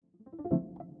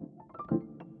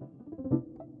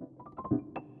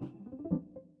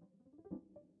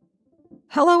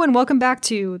Hello and welcome back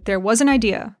to There Was an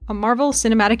Idea, a Marvel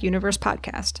Cinematic Universe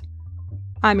podcast.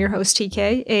 I'm your host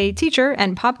TK, a teacher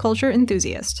and pop culture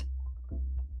enthusiast.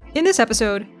 In this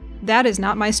episode, That Is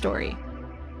Not My Story.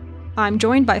 I'm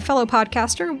joined by fellow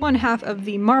podcaster, one half of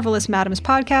the Marvelous Madams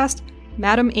podcast,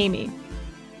 Madam Amy.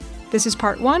 This is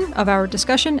part one of our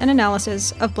discussion and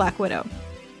analysis of Black Widow.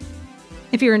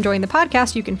 If you're enjoying the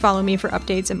podcast, you can follow me for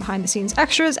updates and behind-the-scenes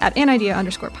extras at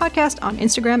anidea_podcast on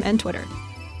Instagram and Twitter.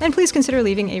 And please consider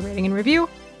leaving a rating and review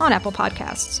on Apple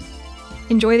Podcasts.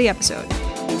 Enjoy the episode.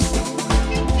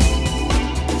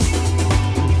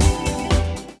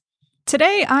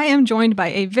 Today, I am joined by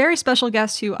a very special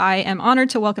guest who I am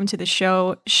honored to welcome to the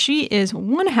show. She is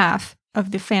one half of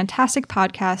the fantastic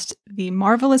podcast, The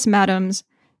Marvelous Madams.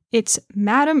 It's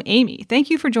Madam Amy.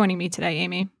 Thank you for joining me today,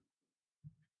 Amy.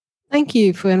 Thank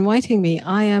you for inviting me.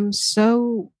 I am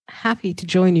so happy to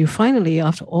join you finally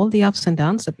after all the ups and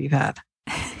downs that we've had.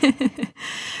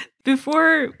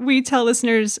 Before we tell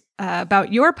listeners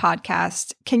about your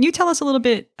podcast, can you tell us a little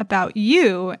bit about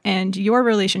you and your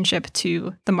relationship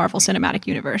to the Marvel Cinematic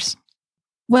Universe?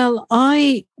 Well,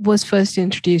 I was first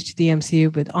introduced to the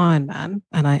MCU with Iron Man,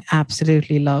 and I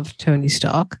absolutely loved Tony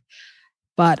Stark.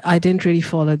 But I didn't really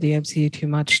follow the MCU too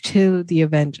much till the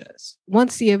Avengers.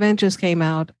 Once the Avengers came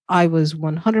out, I was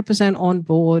 100% on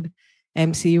board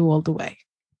MCU all the way.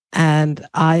 And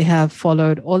I have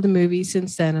followed all the movies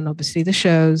since then, and obviously the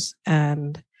shows.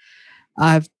 And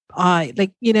other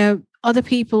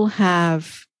people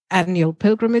have annual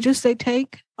pilgrimages they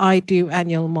take. I do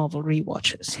annual Marvel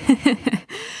rewatches.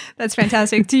 That's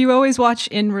fantastic. Do you always watch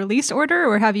in release order,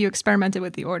 or have you experimented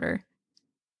with the order?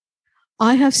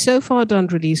 I have so far done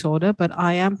release order, but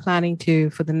I am planning to,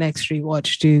 for the next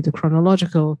rewatch, do the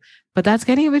chronological. But that's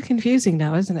getting a bit confusing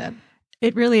now, isn't it?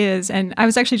 It really is. And I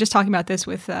was actually just talking about this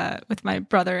with my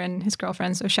brother and his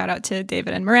girlfriend. So shout out to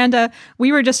David and Miranda.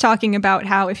 We were just talking about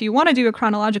how if you want to do a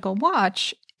chronological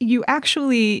watch, you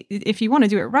actually, if you want to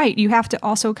do it right, you have to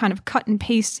also kind of cut and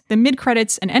paste the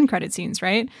mid-credits and end credit scenes,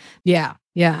 right? Yeah,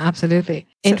 absolutely.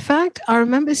 In fact, I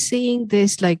remember seeing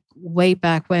this like way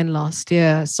back when last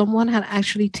year, someone had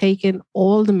actually taken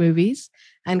all the movies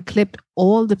and clipped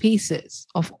all the pieces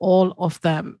of all of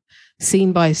them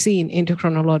scene by scene into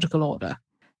chronological order.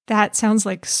 That sounds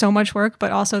like so much work,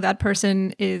 but also that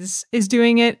person is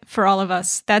doing it for all of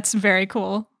us. That's very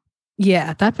cool.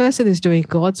 Yeah, that person is doing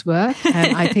God's work,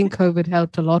 and I think COVID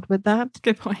helped a lot with that.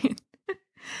 Good point.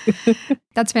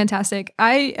 That's fantastic.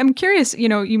 I am curious,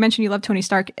 you mentioned you love Tony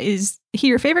Stark. Is he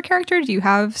your favorite character? Do you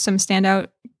have some standout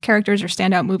characters or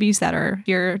standout movies that are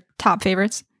your top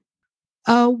favorites?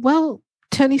 Well,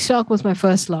 Tony Stark was my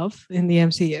first love in the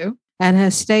MCU. And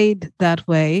has stayed that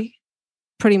way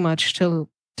pretty much till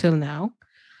now.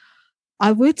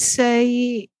 I would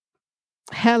say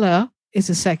Hela is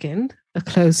a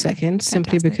close second,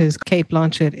 simply because Cate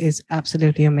Blanchett is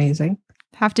absolutely amazing.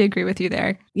 Have to agree with you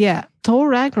there. Yeah. Thor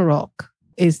Ragnarok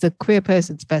is the queer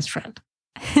person's best friend.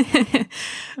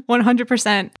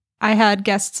 100%. I had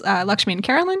guests Lakshmi and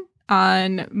Carolyn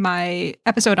on my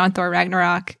episode on Thor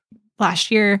Ragnarok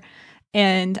last year.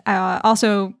 And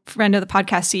also, friend of the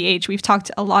podcast, CH, we've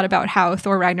talked a lot about how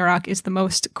Thor Ragnarok is the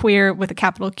most queer with a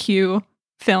capital Q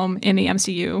film in the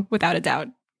MCU, without a doubt.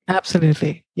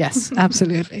 Absolutely. Yes,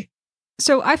 absolutely.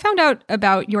 So I found out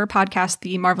about your podcast,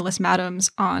 The Marvelous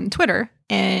Madams, on Twitter,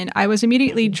 and I was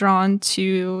immediately drawn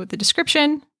to the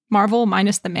description, Marvel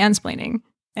minus the mansplaining.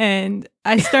 And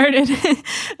I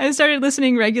started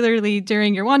listening regularly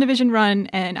during your WandaVision run,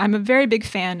 and I'm a very big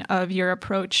fan of your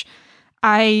approach.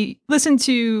 I listen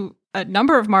to a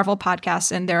number of Marvel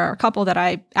podcasts, and there are a couple that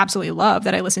I absolutely love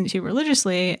that I listen to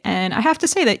religiously. And I have to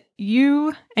say that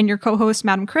you and your co-host,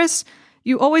 Madam Chris,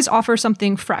 you always offer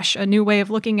something fresh, a new way of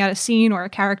looking at a scene or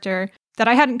a character that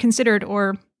I hadn't considered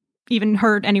or even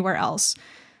heard anywhere else.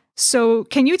 So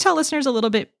can you tell listeners a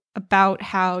little bit about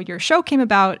how your show came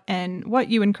about and what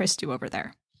you and Chris do over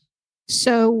there?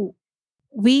 So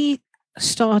we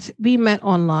met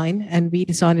online and we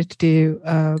decided to do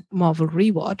a Marvel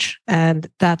rewatch, and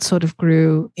that sort of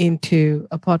grew into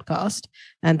a podcast,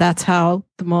 and that's how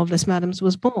the Marvelous Madams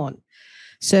was born.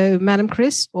 So Madam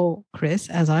Chris, or Chris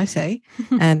as I say,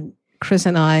 and Chris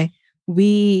and I,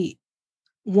 we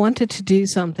wanted to do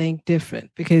something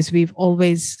different because we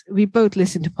both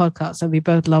listen to podcasts and we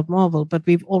both love Marvel, but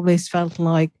we've always felt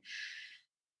like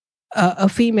a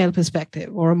female perspective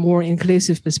or a more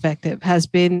inclusive perspective has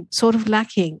been sort of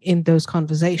lacking in those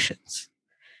conversations.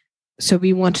 So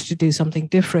we wanted to do something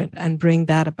different and bring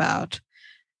that about.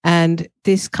 And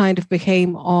this kind of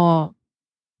became our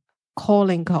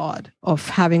calling card of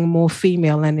having a more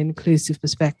female and inclusive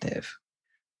perspective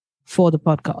for the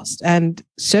podcast. And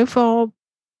so far,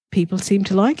 people seem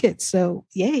to like it. So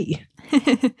yay.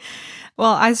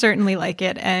 Well, I certainly like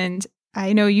it. And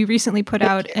I know you recently put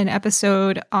out an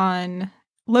episode on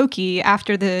Loki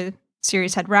after the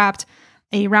series had wrapped,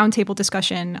 a roundtable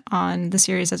discussion on the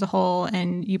series as a whole.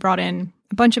 And you brought in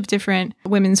a bunch of different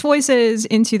women's voices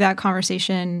into that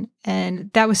conversation.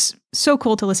 And that was so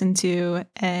cool to listen to.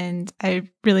 And I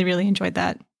really, really enjoyed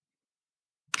that.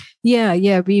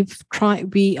 Yeah.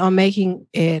 We are making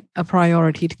it a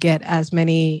priority to get as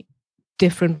many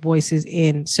different voices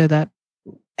in so that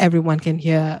everyone can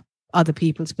hear other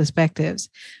people's perspectives.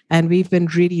 And we've been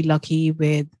really lucky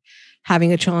with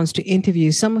having a chance to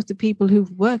interview some of the people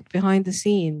who've worked behind the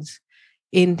scenes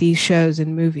in these shows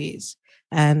and movies.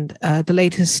 And the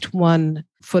latest one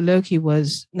for Loki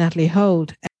was Natalie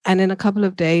Holt. And in a couple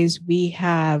of days, we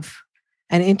have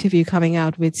an interview coming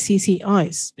out with Cece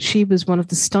Ice. She was one of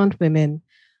the stunt women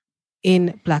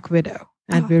in Black Widow.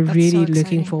 And we're really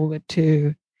looking forward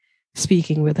to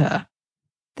speaking with her.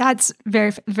 That's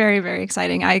very, very, very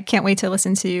exciting. I can't wait to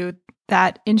listen to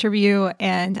that interview.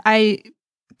 And I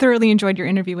thoroughly enjoyed your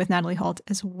interview with Natalie Holt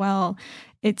as well.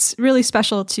 It's really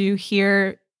special to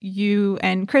hear you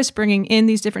and Chris bringing in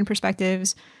these different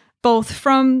perspectives, both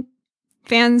from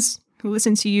fans who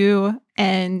listen to you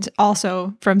and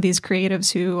also from these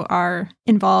creatives who are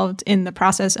involved in the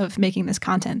process of making this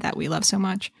content that we love so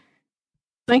much.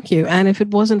 Thank you. And if it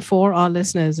wasn't for our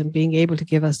listeners and being able to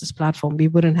give us this platform, we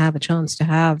wouldn't have a chance to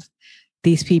have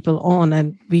these people on.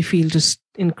 And we feel just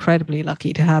incredibly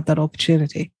lucky to have that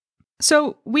opportunity.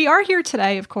 So we are here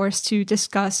today, of course, to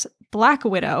discuss Black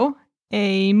Widow,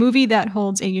 a movie that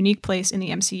holds a unique place in the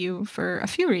MCU for a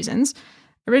few reasons.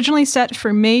 Originally set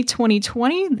for May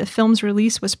 2020, the film's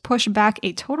release was pushed back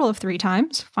a total of 3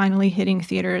 times, finally hitting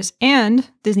theaters and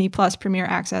Disney Plus Premier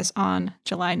Access on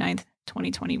July 9th,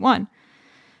 2021.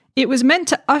 It was meant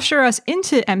to usher us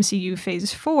into MCU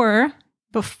Phase 4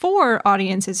 before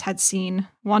audiences had seen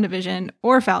WandaVision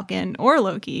or Falcon or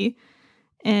Loki.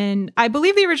 And I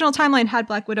believe the original timeline had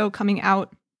Black Widow coming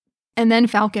out and then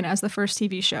Falcon as the first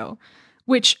TV show,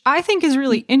 which I think is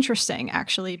really interesting,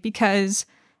 actually, because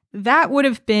that would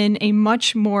have been a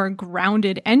much more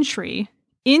grounded entry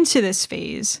into this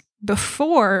phase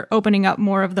before opening up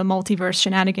more of the multiverse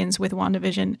shenanigans with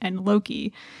WandaVision and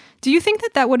Loki. Do you think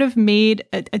that would have made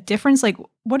a difference? Like,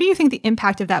 what do you think the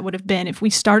impact of that would have been if we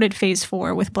started Phase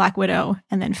 4 with Black Widow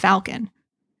and then Falcon?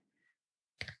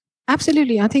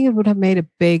 Absolutely. I think it would have made a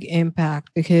big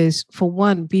impact because, for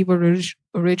one, we were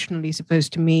originally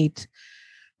supposed to meet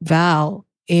Val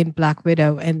in Black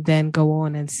Widow and then go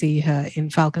on and see her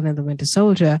in Falcon and the Winter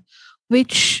Soldier,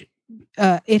 which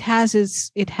it has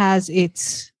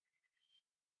its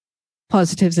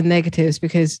positives and negatives,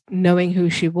 because knowing who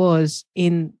she was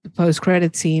in the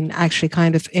post-credit scene actually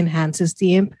kind of enhances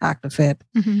the impact of it.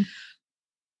 Mm-hmm.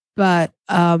 But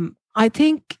I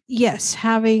think, yes,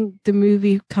 having the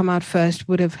movie come out first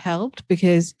would have helped,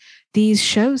 because these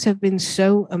shows have been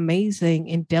so amazing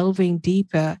in delving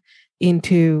deeper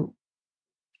into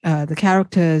the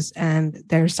characters and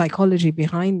their psychology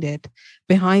behind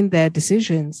their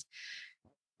decisions.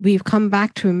 We've come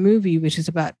back to a movie which is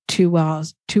about 2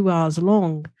 hours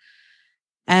long.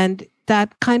 And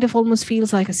that kind of almost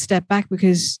feels like a step back,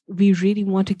 because we really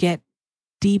want to get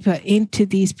deeper into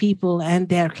these people and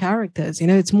their characters. You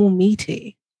know, it's more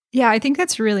meaty. Yeah, I think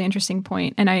that's a really interesting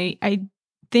point. And I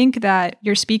think that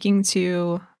you're speaking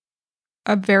to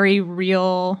a very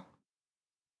real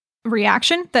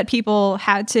reaction that people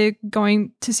had to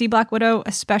going to see Black Widow,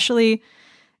 especially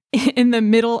in the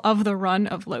middle of the run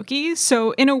of Loki.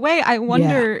 So in a way, I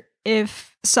wonder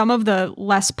if some of the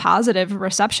less positive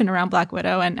reception around Black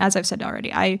Widow, and as I've said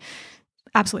already, I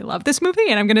absolutely love this movie,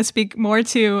 and I'm going to speak more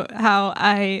to how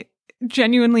I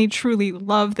genuinely, truly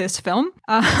love this film.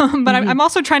 But I'm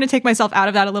also trying to take myself out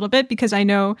of that a little bit, because I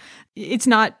know it's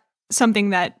not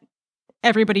something that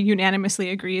everybody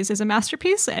unanimously agrees is a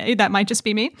masterpiece. That might just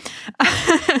be me.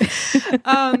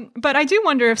 But I do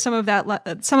wonder if some of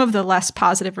the less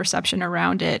positive reception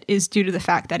around it is due to the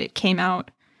fact that it came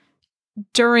out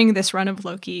during this run of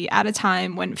Loki at a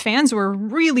time when fans were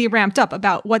really ramped up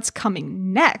about what's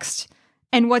coming next,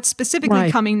 and what's specifically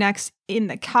coming next in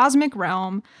the cosmic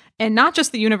realm, and not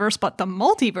just the universe, but the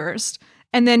multiverse.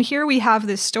 And then here we have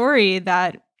this story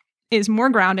that is more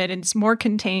grounded and it's more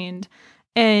contained.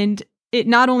 And it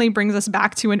not only brings us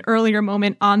back to an earlier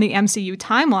moment on the MCU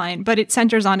timeline, but it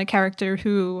centers on a character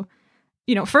who,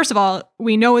 you know, first of all,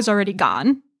 we know is already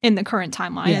gone in the current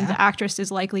timeline, and the actress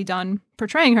is likely done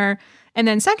portraying her. And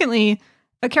then secondly,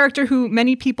 a character who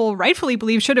many people rightfully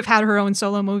believe should have had her own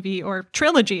solo movie or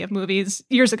trilogy of movies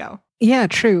years ago. Yeah,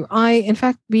 true. In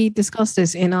fact, we discussed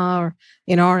this in our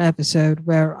episode,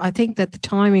 where I think that the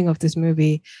timing of this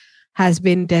movie has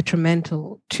been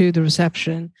detrimental to the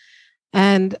reception.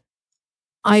 And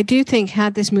I do think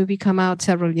had this movie come out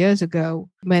several years ago,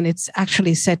 when it's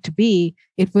actually set to be,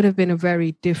 it would have been a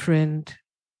very different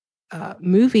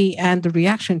movie, and the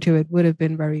reaction to it would have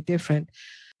been very different.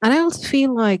 And I also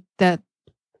feel like that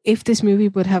if this movie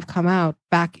would have come out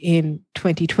back in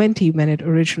 2020 when it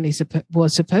originally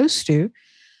was supposed to,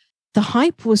 the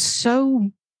hype was so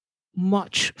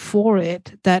much for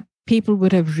it that people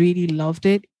would have really loved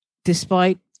it,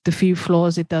 despite the few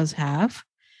flaws it does have.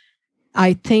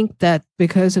 I think that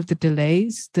because of the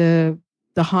delays, the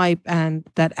hype and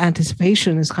that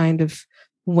anticipation has kind of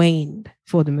waned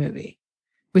for the movie,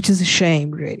 which is a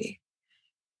shame, really.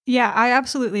 Yeah, I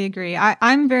absolutely agree.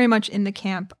 I'm very much in the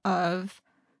camp of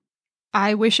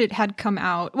I wish it had come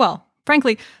out. Well,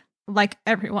 frankly, like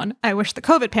everyone, I wish the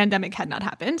COVID pandemic had not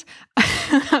happened.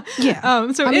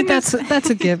 Yeah. So I mean, that's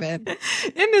a given.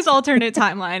 In this alternate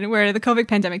timeline where the COVID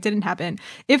pandemic didn't happen,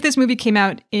 if this movie came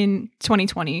out in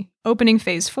 2020, opening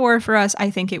phase 4 for us, I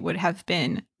think it would have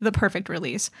been the perfect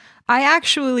release. I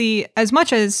actually, as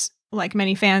much as like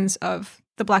many fans of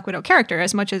the Black Widow character,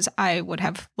 as much as I would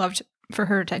have loved for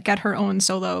her to get her own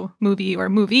solo movie or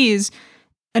movies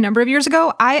a number of years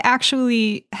ago, I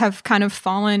actually have kind of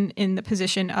fallen in the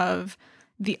position of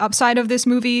the upside of this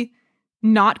movie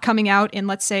not coming out in,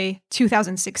 let's say,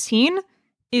 2016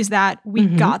 is that we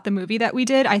got the movie that we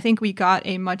did. I think we got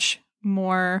a much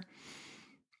more...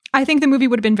 I think the movie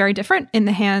would have been very different in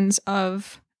the hands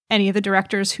of any of the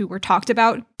directors who were talked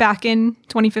about back in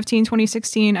 2015,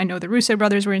 2016. I know the Russo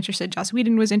brothers were interested. Joss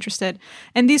Whedon was interested.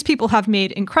 And these people have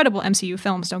made incredible MCU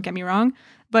films, don't get me wrong.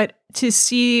 But to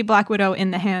see Black Widow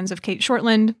in the hands of Kate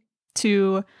Shortland,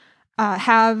 to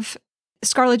have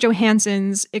Scarlett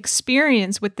Johansson's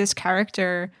experience with this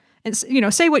character, and, you know,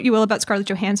 say what you will about Scarlett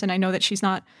Johansson. I know that she's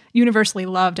not universally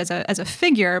loved as a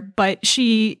figure, but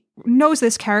she knows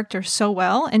this character so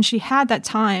well. And she had that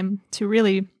time to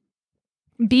really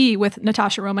be with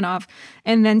Natasha Romanoff,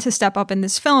 and then to step up in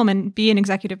this film and be an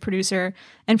executive producer.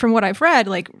 And from what I've read,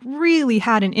 like really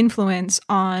had an influence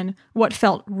on what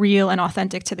felt real and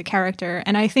authentic to the character.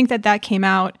 And I think that came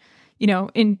out, you know,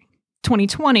 in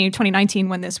 2020, 2019,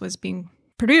 when this was being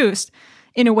produced,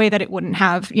 in a way that it wouldn't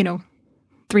have, you know,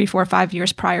 3, 4, 5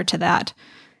 years prior to that.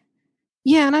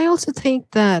 Yeah. And I also think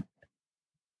that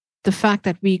the fact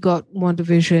that we got Wonder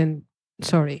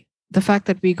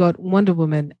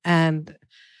Woman and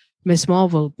Miss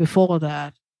Marvel before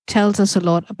that tells us a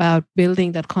lot about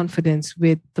building that confidence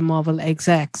with the Marvel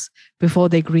execs before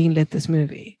they greenlit this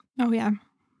movie. Oh, yeah.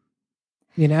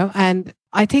 You know, and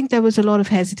I think there was a lot of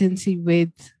hesitancy with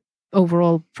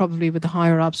overall, probably with the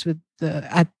higher ups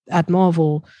at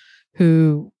Marvel,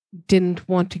 who didn't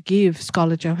want to give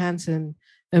Scarlett Johansson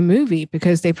a movie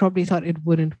because they probably thought it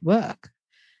wouldn't work.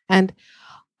 And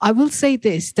I will say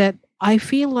this, that I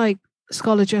feel like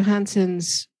Scarlett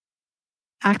Johansson's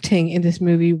acting in this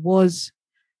movie was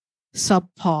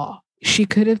subpar. She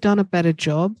could have done a better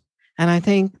job. And I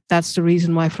think that's the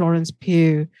reason why Florence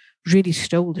Pugh really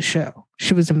stole the show.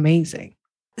 She was amazing.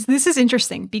 This is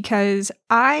interesting because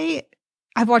I've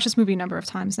watched this movie a number of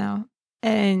times now.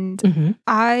 And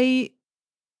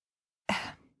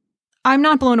I'm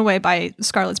not blown away by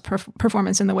Scarlett's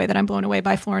performance in the way that I'm blown away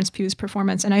by Florence Pugh's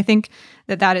performance. And I think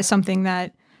that is something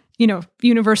that, you know,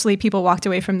 universally people walked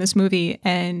away from this movie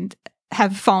and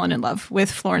have fallen in love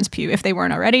with Florence Pugh if they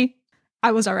weren't already.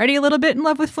 I was already a little bit in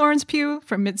love with Florence Pugh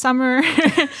from Midsommar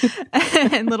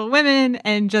and Little Women,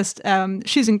 and just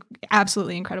she's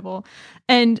absolutely incredible.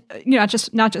 And you know,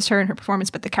 not just her and her performance,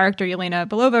 but the character Yelena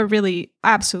Belova really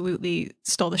absolutely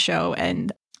stole the show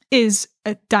and is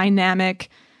a dynamic,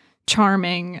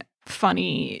 charming,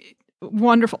 funny,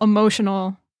 wonderful,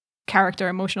 emotional character,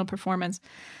 emotional performance.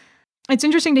 It's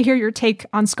interesting to hear your take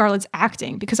on Scarlett's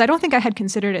acting, because I don't think I had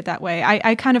considered it that way.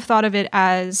 I kind of thought of it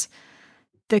as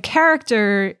the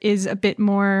character is a bit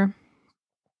more,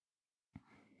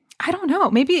 I don't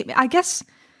know, maybe, I guess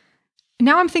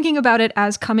now I'm thinking about it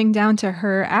as coming down to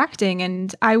her acting.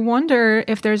 And I wonder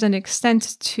if there's an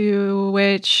extent to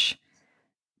which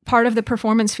part of the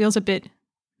performance feels a bit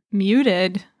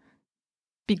muted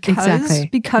because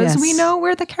yes. We know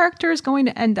where the character is going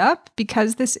to end up,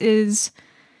 because this is,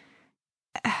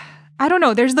 I don't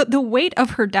know, there's the weight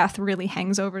of her death really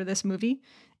hangs over this movie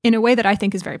in a way that I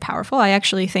think is very powerful. I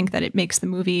actually think that it makes the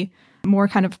movie more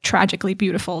kind of tragically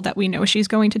beautiful that we know she's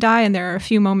going to die. And there are a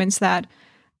few moments that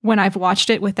when I've watched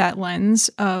it with that lens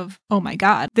of, oh my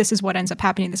God, this is what ends up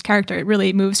happening to this character, it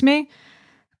really moves me.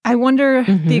 I wonder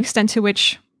the extent to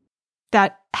which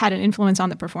that had an influence on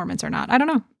the performance or not. I don't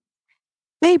know.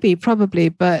 Maybe, probably,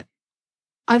 but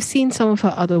I've seen some of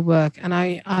her other work, and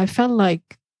I felt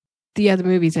like the other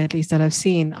movies, at least that I've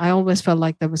seen, I always felt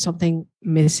like there was something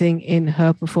missing in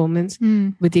her performance,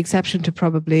 with the exception to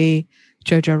probably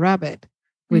Jojo Rabbit,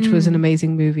 which was an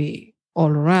amazing movie all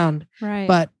around. Right.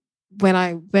 But when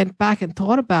I went back and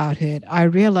thought about it, I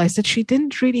realized that she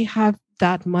didn't really have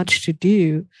that much to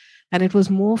do. And it was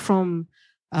more from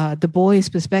the boy's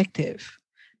perspective.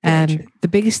 And the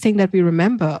biggest thing that we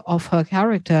remember of her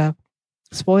character,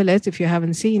 spoilers if you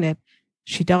haven't seen it,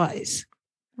 she dies.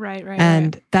 Right.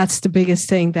 And that's the biggest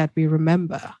thing that we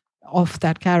remember of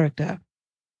that character.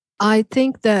 I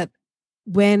think that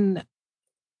when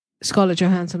Scarlett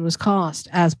Johansson was cast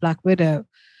as Black Widow,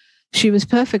 she was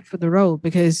perfect for the role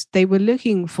because they were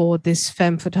looking for this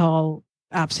femme fatale,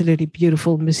 absolutely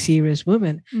beautiful, mysterious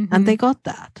woman. And they got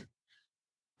that.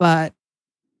 But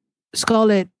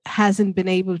Scarlett hasn't been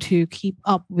able to keep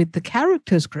up with the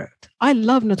character's growth. I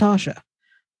love Natasha.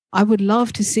 I would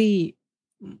love to see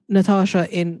Natasha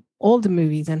in all the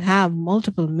movies and have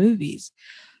multiple movies,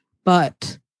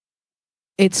 but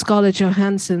it's Scarlett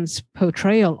Johansson's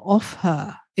portrayal of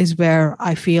her is where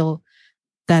I feel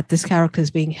that this character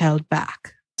is being held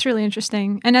back. It's really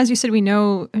interesting. And as you said, we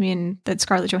know, I mean, that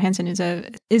Scarlett Johansson is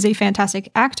a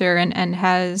fantastic actor and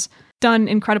has done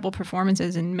incredible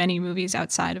performances in many movies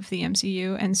outside of the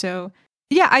MCU. And so,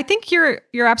 yeah, I think you're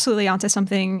absolutely onto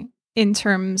something in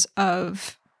terms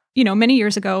of, you know, many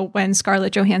years ago when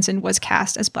Scarlett Johansson was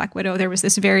cast as Black Widow, there was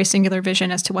this very singular vision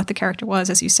as to what the character was,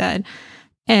 as you said.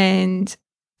 And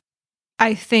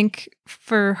I think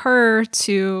for her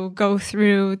to go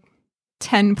through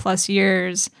 10 plus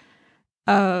years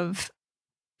of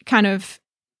kind of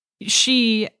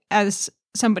she, as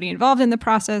somebody involved in the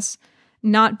process,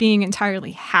 not being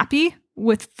entirely happy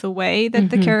with the way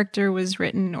that the character was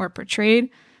written or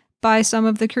portrayed by some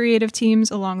of the creative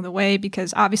teams along the way,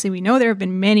 because obviously we know there have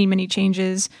been many, many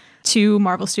changes to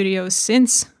Marvel Studios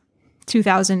since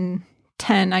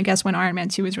 2010, I guess, when Iron Man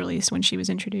 2 was released, when she was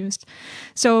introduced.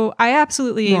 So I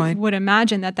absolutely would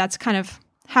imagine that that's kind of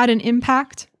had an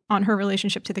impact on her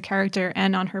relationship to the character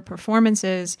and on her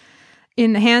performances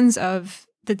in the hands of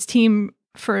the team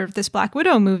for this Black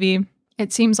Widow movie.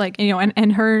 It seems like, you know,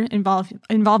 and her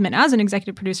involvement as an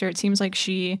executive producer, it seems like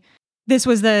this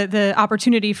was the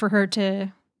opportunity for her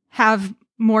to have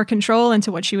more control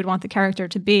into what she would want the character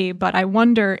to be. But I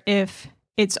wonder if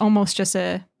it's almost just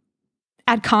at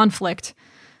conflict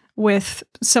with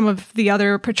some of the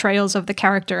other portrayals of the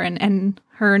character and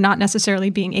her not necessarily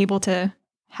being able to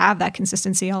have that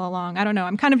consistency all along. I don't know.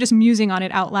 I'm kind of just musing on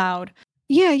it out loud.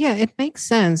 Yeah, it makes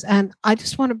sense. And I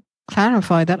just want to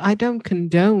clarify that I don't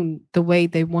condone the way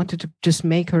they wanted to just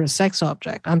make her a sex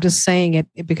object. I'm just saying it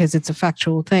because it's a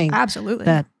factual thing. Absolutely.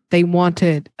 That they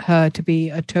wanted her to be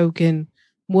a token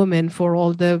woman for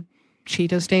all the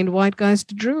Cheeto-stained white guys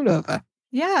to drool over.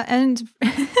 Yeah, and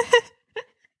I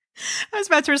was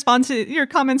about to respond to your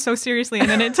comments so seriously, and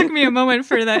then it took me a moment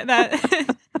for that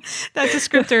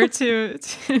descriptor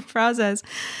to process.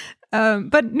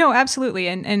 But no, absolutely.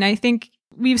 And I think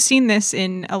we've seen this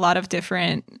in a lot of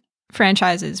different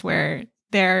franchises where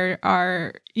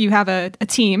you have a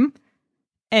team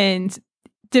and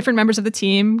different members of the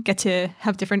team get to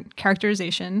have different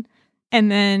characterization. And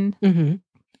then,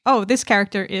 this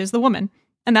character is the woman.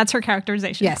 And that's her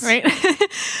characterization, yes. Right?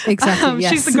 Exactly,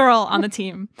 yes. She's the girl on the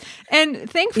team. And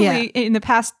thankfully, in the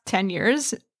past 10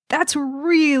 years, that's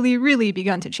really, really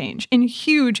begun to change in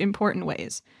huge, important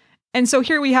ways. And so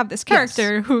here we have this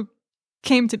character who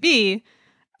came to be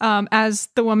as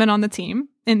the woman on the team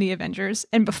in the Avengers.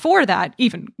 And before that,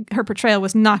 even her portrayal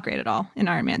was not great at all in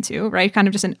Iron Man 2, right? Kind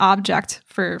of just an object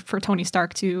for Tony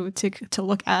Stark to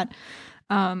look at.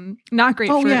 Not great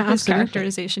for his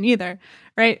characterization either,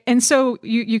 right? And so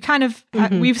you kind of,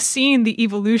 we've seen the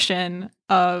evolution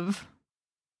of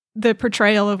the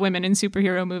portrayal of women in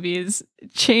superhero movies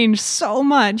change so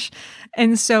much.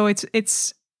 And so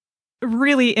it's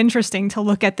really interesting to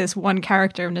look at this one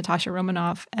character, Natasha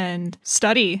Romanoff, and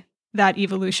study that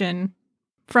evolution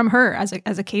from her as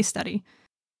a case study.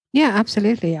 Yeah,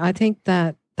 absolutely. I think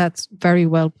that's very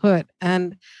well put.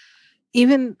 And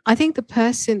even I think the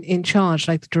person in charge,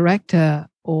 like the director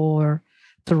or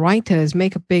the writers,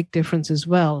 make a big difference as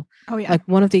well. Oh, yeah. Like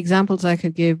one of the examples I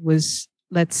could give was,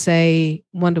 let's say,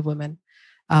 Wonder Woman.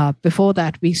 Before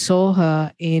that, we saw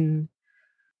her in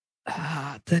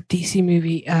the DC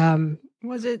movie.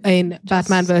 Was it in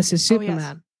Batman versus Superman? Oh,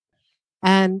 yes.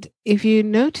 And if you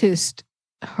noticed,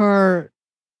 her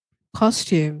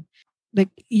costume, like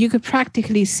you could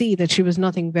practically see that she was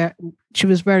she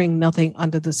was wearing nothing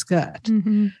under the skirt.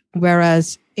 Mm-hmm.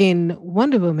 Whereas in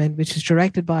Wonder Woman, which is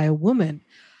directed by a woman,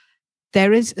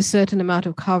 there is a certain amount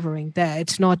of covering there.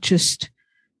 It's not just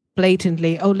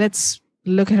blatantly, oh, let's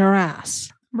look at her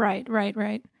ass. Right.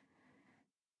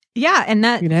 Yeah, and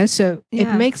that so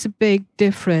it makes a big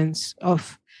difference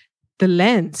of the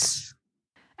lens.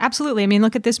 Absolutely. I mean,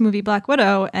 look at this movie, Black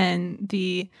Widow, and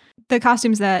the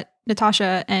costumes that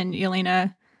Natasha and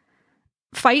Yelena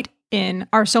fight in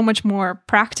are so much more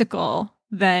practical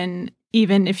than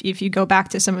even if you go back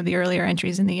to some of the earlier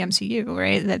entries in the MCU,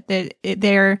 right? That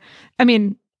they're, I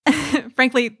mean,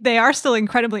 frankly, they are still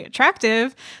incredibly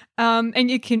attractive,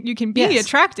 and you can be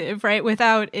attractive, right,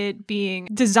 without it being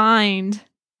designed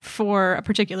for a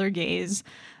particular gaze.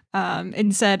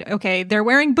 And said, okay, they're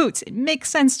wearing boots. It makes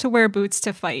sense to wear boots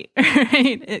to fight,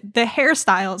 right? The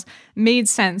hairstyles made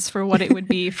sense for what it would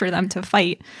be for them to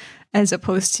fight, as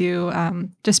opposed to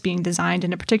just being designed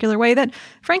in a particular way that,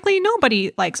 frankly,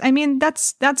 nobody likes. I mean,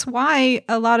 that's why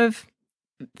a lot of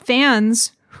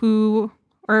fans who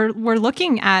were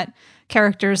looking at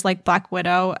characters like Black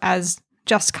Widow as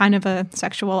just kind of a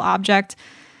sexual object,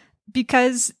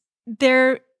 because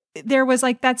there was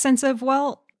like that sense of,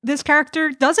 well, this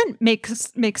character doesn't make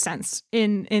sense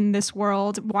in this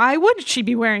world. Why would she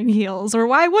be wearing heels? Or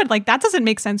why would, like, that doesn't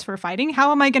make sense for fighting.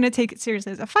 How am I going to take it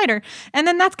seriously as a fighter? And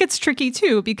then that gets tricky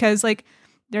too, because like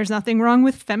there's nothing wrong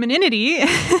with femininity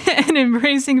and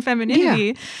embracing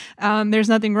femininity. Yeah. There's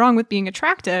nothing wrong with being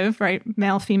attractive, right?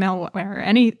 Male, female, or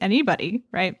anybody,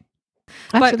 right?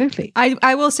 Absolutely. But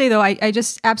I will say though, I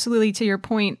just absolutely to your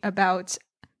point about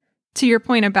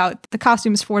the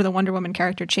costumes for the Wonder Woman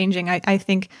character changing, I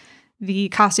think the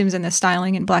costumes and the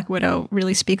styling in Black Widow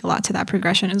really speak a lot to that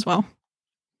progression as well.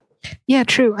 Yeah,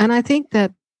 true. And I think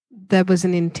that there was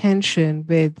an intention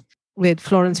with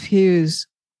Florence Pugh's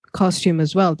costume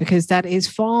as well, because that is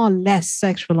far less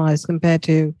sexualized compared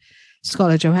to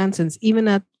Scarlett Johansson's.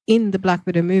 Even in the Black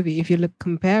Widow movie, if you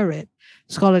compare it,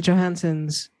 Scarlett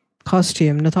Johansson's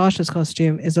costume, Natasha's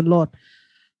costume, is a lot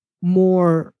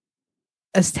more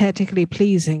aesthetically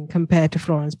pleasing compared to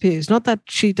Florence Pugh's. Not that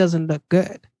she doesn't look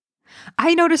good.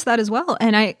 I noticed that as well.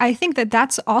 And I think that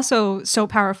that's also so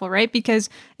powerful, right? Because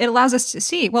it allows us to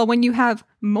see, well, when you have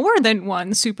more than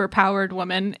one superpowered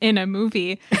woman in a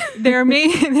movie, there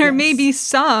may be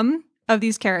some of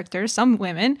these characters, some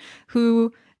women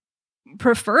who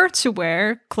prefer to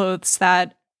wear clothes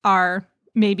that are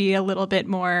maybe a little bit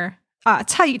more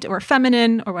tight or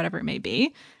feminine or whatever it may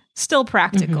be, still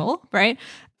practical, right?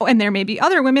 And there may be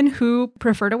other women who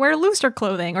prefer to wear looser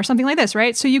clothing or something like this,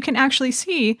 right? So you can actually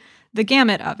see the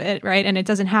gamut of it, right? And it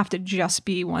doesn't have to just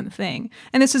be one thing.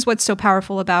 And this is what's so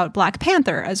powerful about Black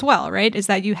Panther as well, right? Is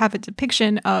that you have a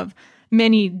depiction of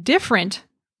many different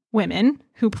women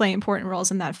who play important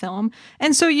roles in that film.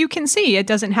 And so you can see it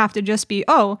doesn't have to just be,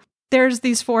 oh, there's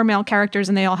these 4 male characters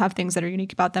and they all have things that are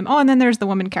unique about them. Oh, and then there's the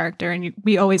woman character and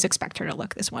we always expect her to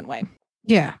look this one way.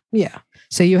 Yeah.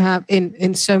 So you have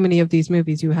in so many of these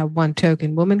movies, you have one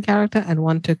token woman character and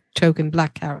one token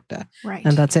Black character. Right.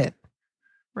 And that's it.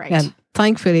 Right. And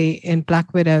thankfully in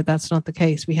Black Widow, that's not the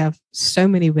case. We have so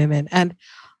many women. And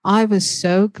I was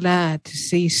so glad to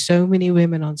see so many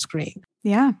women on screen.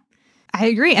 Yeah, I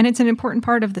agree. And it's an important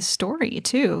part of the story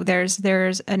too. There's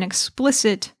an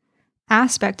explicit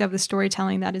aspect of the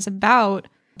storytelling that is about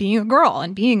being a girl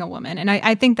and being a woman. And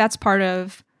I think that's part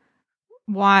of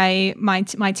why my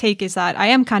take is that I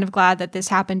am kind of glad that this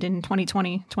happened in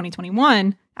 2020,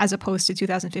 2021, as opposed to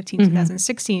 2015,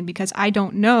 2016, because I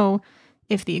don't know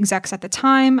if the execs at the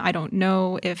time, I don't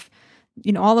know if,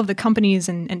 all of the companies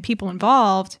and people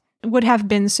involved would have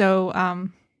been so,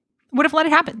 would have let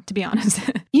it happen, to be honest.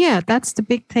 Yeah, that's the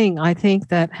big thing. I think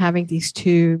that having these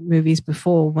 2 movies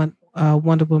before,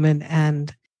 Wonder Woman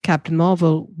and Captain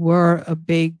Marvel, were a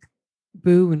big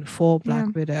boon for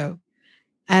Black Widow.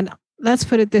 And let's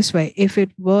put it this way. If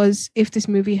this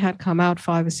movie had come out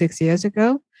 5 or 6 years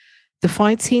ago, the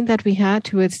fight scene that we had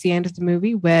towards the end of the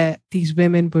movie where these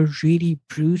women were really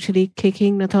brutally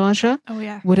kicking Natasha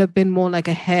would have been more like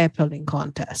a hair pulling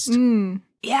contest.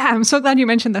 Yeah, I'm so glad you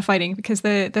mentioned the fighting, because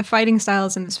the fighting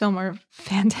styles in this film are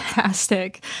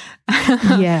fantastic.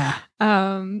 Yeah.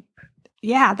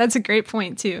 Yeah, that's a great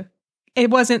point too. It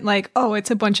wasn't like, oh,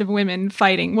 it's a bunch of women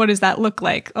fighting. What does that look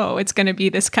like? Oh, it's going to be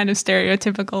this kind of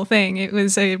stereotypical thing. It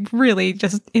was a really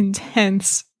just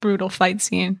intense, brutal fight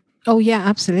scene. Oh, yeah,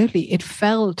 absolutely. It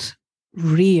felt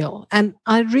real. And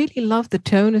I really loved the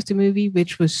tone of the movie,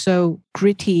 which was so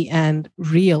gritty and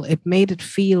real. It made it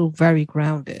feel very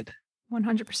grounded.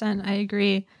 100%. I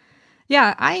agree.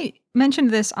 Yeah, I mentioned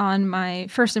this on my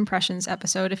first impressions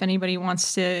episode. If anybody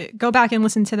wants to go back and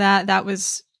listen to that, that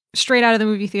was straight out of the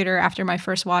movie theater after my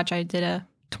first watch. I did a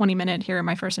 20-minute here are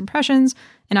my first impressions.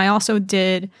 And I also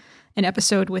did an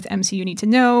episode with MCU Need to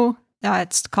Know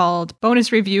that's called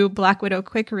Bonus Review Black Widow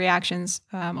Quick Reactions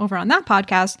over on that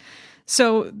podcast.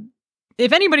 So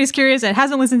if anybody's curious that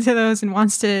hasn't listened to those and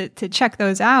wants to check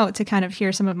those out to kind of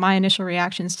hear some of my initial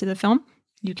reactions to the film,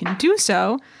 you can do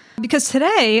so. Because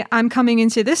today I'm coming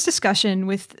into this discussion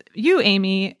with you,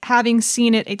 Amy, having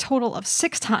seen it a total of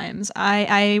 6 times.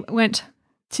 I went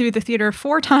to the theater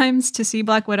 4 times to see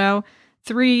Black Widow,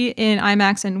 3 in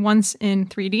IMAX and once in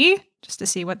 3D, just to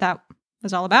see what that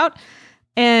was all about.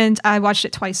 And I watched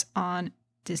it twice on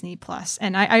Disney Plus.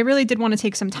 And I really did want to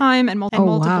take some time and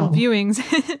multiple viewings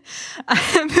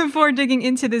before digging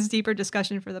into this deeper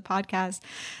discussion for the podcast.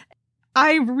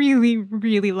 I really,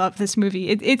 really love this movie.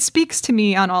 It speaks to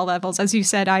me on all levels. As you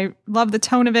said, I love the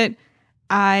tone of it.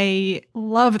 I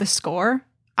love the score.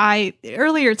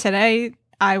 Earlier today,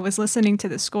 I was listening to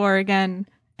the score again,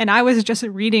 and I was just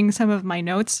reading some of my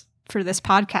notes for this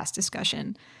podcast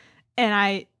discussion.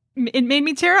 And it made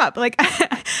me tear up. Like,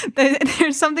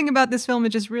 there's something about this film that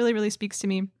just really, really speaks to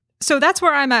me. So that's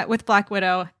where I'm at with Black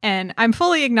Widow. And I'm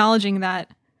fully acknowledging that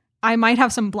I might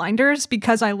have some blinders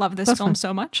because I love this film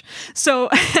so much. So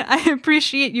I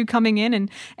appreciate you coming in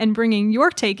and bringing your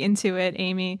take into it,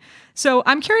 Amy. So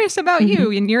I'm curious about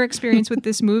you and your experience with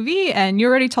this movie. And you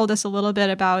already told us a little bit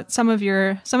about some of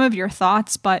your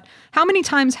thoughts, but how many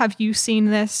times have you seen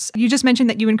this? You just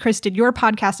mentioned that you and Chris did your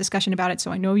podcast discussion about it,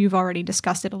 so I know you've already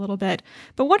discussed it a little bit.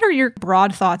 But what are your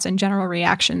broad thoughts and general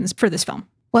reactions for this film?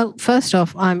 Well, first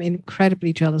off, I'm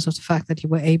incredibly jealous of the fact that you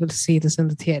were able to see this in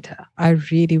the theater. I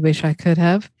really wish I could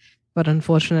have, but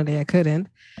unfortunately I couldn't.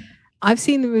 I've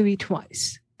seen the movie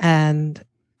twice and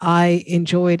I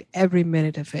enjoyed every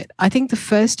minute of it. I think the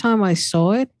first time I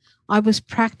saw it, I was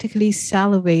practically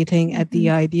salivating at the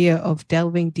idea of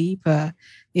delving deeper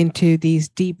into these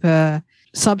deeper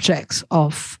subjects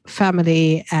of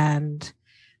family and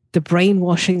the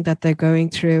brainwashing that they're going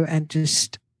through and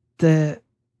just the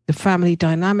family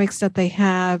dynamics that they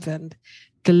have and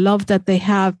the love that they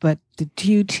have, but the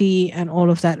duty and all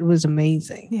of that was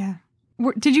amazing. Yeah.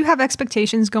 Did you have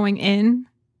expectations going in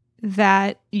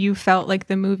that you felt like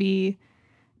the movie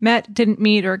didn't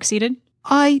meet, or exceeded?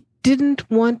 I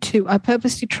didn't want to. I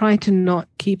purposely tried to not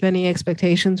keep any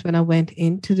expectations when I went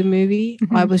into the movie.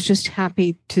 I was just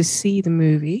happy to see the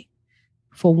movie,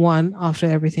 for one, after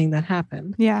everything that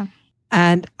happened. Yeah.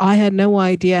 And I had no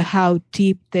idea how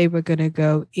deep they were going to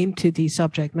go into the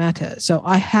subject matter. So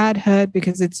I had heard,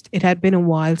 because it had been a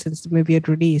while since the movie had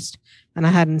released and I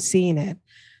hadn't seen it.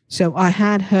 So I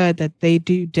had heard that they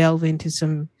do delve into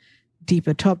some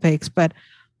deeper topics, but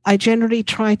I generally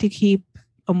try to keep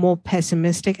a more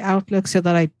pessimistic outlook so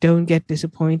that I don't get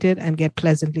disappointed and get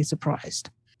pleasantly surprised.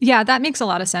 Yeah, that makes a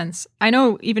lot of sense. I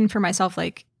know even for myself,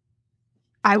 like,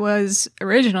 I was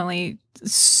originally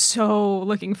so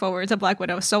looking forward to Black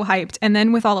Widow, so hyped. And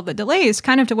then with all of the delays,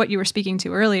 kind of to what you were speaking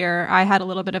to earlier, I had a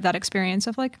little bit of that experience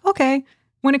of like, okay,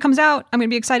 when it comes out, I'm going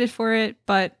to be excited for it.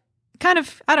 But kind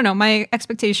of, I don't know, my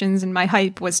expectations and my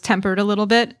hype was tempered a little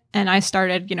bit. And I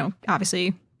started,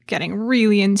 obviously getting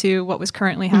really into what was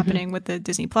currently happening with the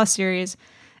Disney Plus series.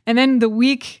 And then the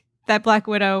week that Black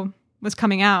Widow was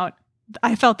coming out,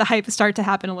 I felt the hype start to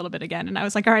happen a little bit again. And I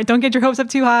was like, all right, don't get your hopes up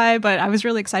too high. But I was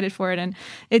really excited for it. And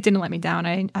it didn't let me down.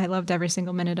 I loved every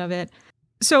single minute of it.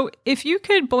 So if you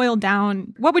could boil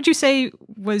down, what would you say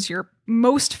was your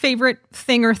most favorite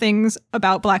thing or things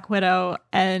about Black Widow?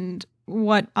 And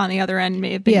what on the other end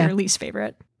may have been your least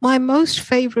favorite? My most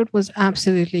favorite was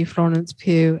absolutely Florence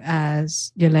Pugh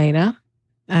as Yelena.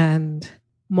 And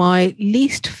my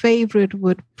least favorite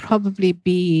would probably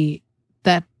be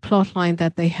that plot line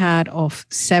that they had of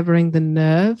severing the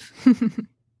nerve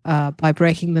by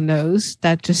breaking the nose.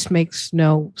 That just makes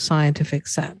no scientific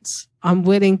sense. I'm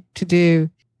willing to do,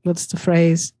 what's the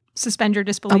phrase? Suspend your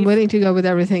disbelief. I'm willing to go with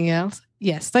everything else.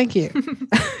 Yes, thank you.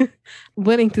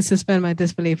 Willing to suspend my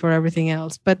disbelief for everything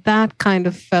else. But that kind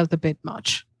of felt a bit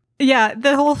much. Yeah,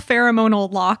 the whole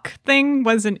pheromonal lock thing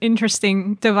was an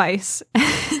interesting device.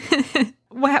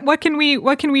 What can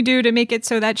we do to make it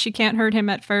so that she can't hurt him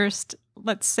at first?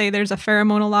 Let's say there's a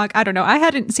pheromonal lock. I don't know. I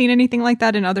hadn't seen anything like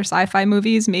that in other sci-fi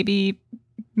movies. Maybe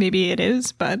it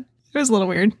is, but it was a little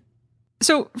weird.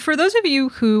 So for those of you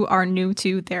who are new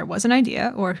to There Was an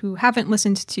Idea, or who haven't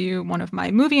listened to one of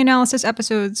my movie analysis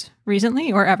episodes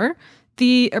recently or ever,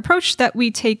 the approach that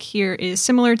we take here is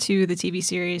similar to the TV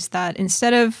series, that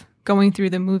instead of going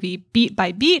through the movie beat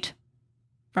by beat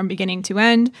from beginning to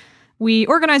end, we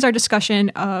organize our discussion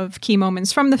of key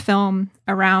moments from the film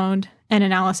around an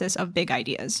analysis of big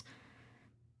ideas.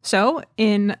 So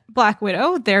in Black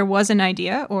Widow, there was an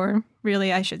idea, or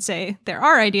really I should say there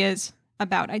are ideas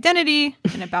about identity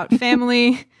and about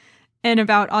family and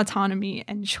about autonomy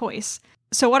and choice.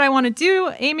 So what I want to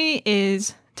do, Amy,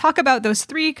 is talk about those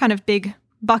three kind of big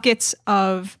buckets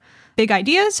of big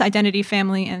ideas: identity,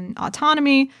 family, and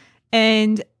autonomy,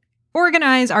 and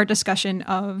organize our discussion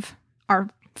of our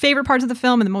favorite parts of the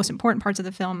film and the most important parts of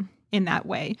the film in that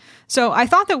way. So I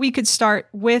thought that we could start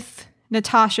with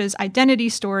Natasha's identity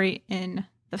story in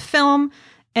the film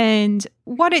and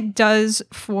what it does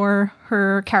for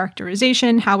her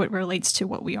characterization, how it relates to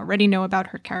what we already know about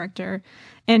her character,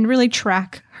 and really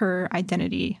track her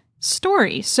identity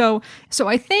story. So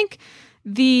I think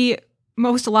the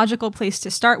most logical place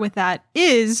to start with that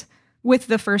is with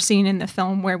the first scene in the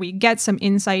film where we get some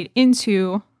insight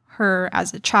into her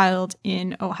as a child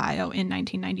in Ohio in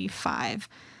 1995.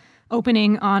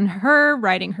 Opening on her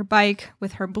riding her bike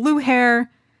with her blue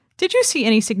hair. Did you see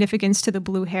any significance to the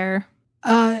blue hair?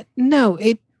 No,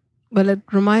 it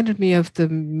reminded me of the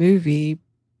movie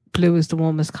Blue is the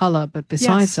Warmest Color, but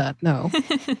besides that, no.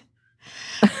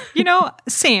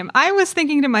 Same. I was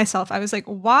thinking to myself, I was like,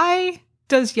 why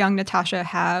does young Natasha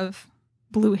have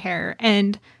blue hair?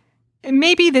 And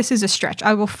maybe this is a stretch.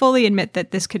 I will fully admit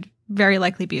that this could very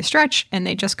likely be a stretch, and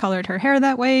they just colored her hair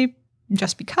that way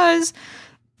just because.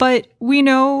 But we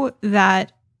know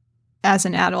that as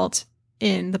an adult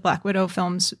in the Black Widow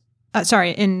films,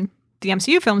 in the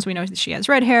MCU films, we know that she has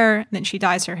red hair, and then she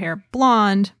dyes her hair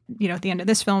blonde, at the end of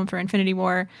this film for Infinity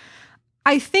War.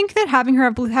 I think that having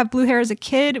her have blue hair as a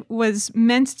kid was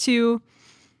meant to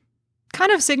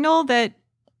kind of signal that,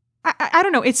 I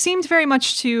don't know, it seemed very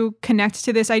much to connect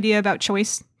to this idea about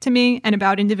choice to me and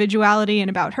about individuality and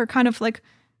about her kind of like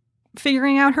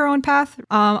figuring out her own path.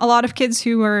 A lot of kids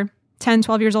who were 10,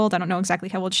 12 years old, I don't know exactly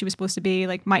how old she was supposed to be,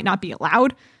 like might not be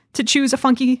allowed to choose a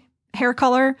funky hair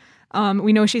color.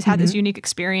 We know she's had this unique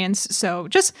experience. So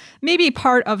just maybe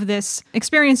part of this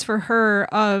experience for her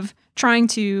of trying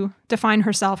to define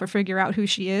herself or figure out who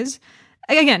she is.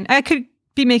 Again, I could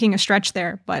be making a stretch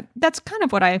there, but that's kind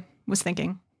of what I was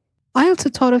thinking. I also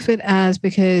thought of it as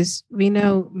because we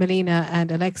know Melina and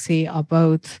Alexei are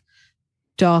both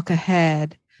darker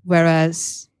haired,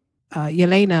 whereas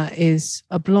Yelena is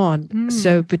a blonde.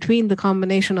 So between the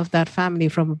combination of that family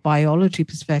from a biology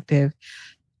perspective,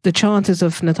 the chances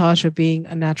of Natasha being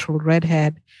a natural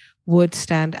redhead would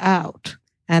stand out.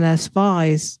 And as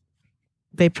spies,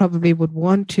 they probably would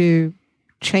want to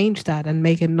change that and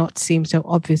make it not seem so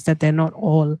obvious that they're not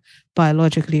all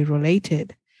biologically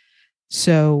related.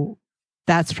 So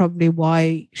that's probably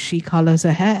why she colors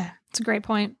her hair. It's a great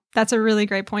point. That's a really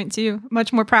great point too.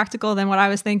 Much more practical than what I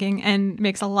was thinking and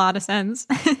makes a lot of sense.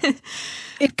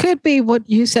 It could be what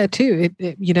you said too.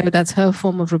 That's her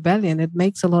form of rebellion. It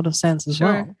makes a lot of sense as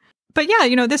well. But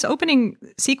yeah, this opening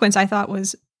sequence I thought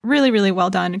was really, really well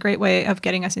done. A great way of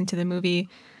getting us into the movie.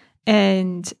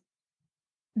 And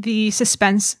the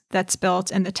suspense that's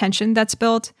built and the tension that's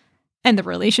built and the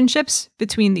relationships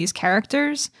between these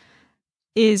characters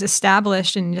is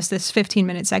established in just this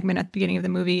 15-minute segment at the beginning of the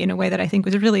movie in a way that I think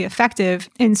was really effective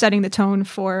in setting the tone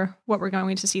for what we're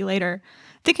going to see later.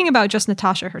 Thinking about just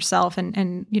Natasha herself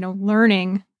and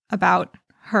learning about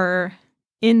her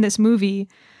in this movie,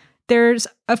 there's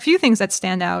a few things that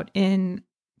stand out in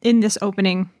this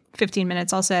opening 15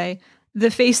 minutes, I'll say.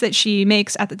 The face that she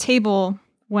makes at the table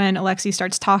when Alexei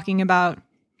starts talking about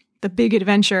the big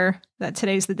adventure that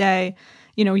today's the day.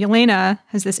 Yelena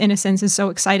has this innocence, is so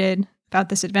excited about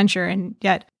this adventure, and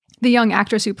yet the young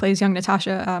actress who plays young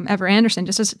Natasha, Ever Anderson,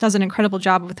 just does an incredible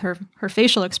job with her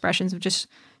facial expressions of just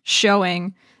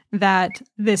showing that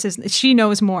she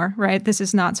knows more, right? This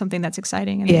is not something that's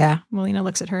exciting. And Melina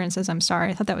looks at her and says, "I'm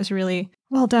sorry." I thought that was really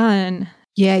well done.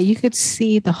 Yeah, you could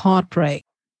see the heartbreak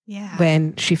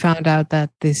when she found out that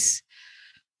this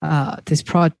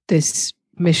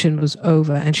mission was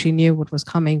over and she knew what was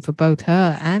coming for both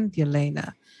her and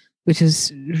Yelena, which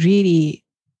is really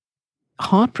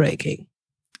heartbreaking.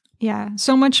 Yeah,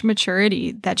 so much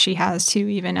maturity that she has too,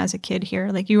 even as a kid here.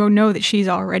 Like, you know that she's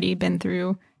already been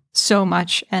through so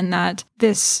much, and that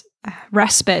this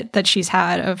respite that she's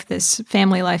had of this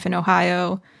family life in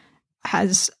Ohio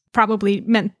has probably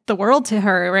meant the world to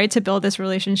her, right? To build this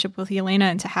relationship with Yelena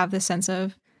and to have this sense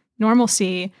of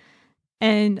normalcy.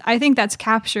 And I think that's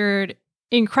captured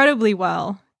incredibly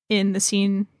well in the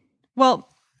scene. Well,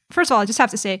 first of all, I just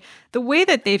have to say, the way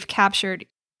that they've captured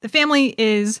the family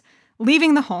is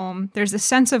leaving the home. There's a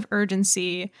sense of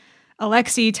urgency.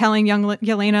 Alexei telling young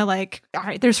Yelena, like, all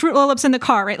right, there's Fruit Loops in the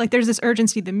car, right? Like there's this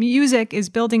urgency. The music is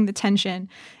building the tension.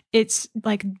 It's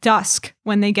like dusk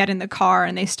when they get in the car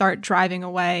and they start driving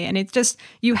away. And it's just,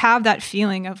 you have that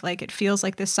feeling of like, it feels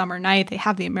like this summer night. They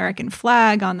have the American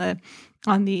flag on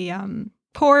the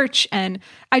porch. And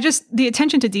the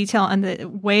attention to detail and the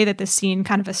way that the scene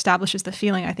kind of establishes the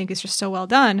feeling, I think is just so well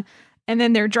done. And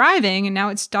then they're driving and now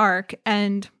it's dark.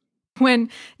 And when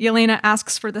Yelena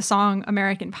asks for the song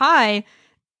American Pie,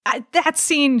 that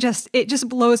scene just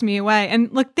blows me away.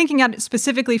 And look, thinking at it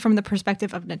specifically from the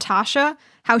perspective of Natasha,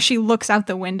 how she looks out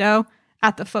the window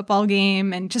at the football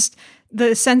game and just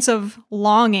the sense of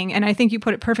longing. And I think you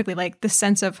put it perfectly, like the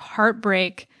sense of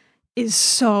heartbreak is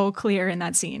so clear in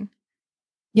that scene.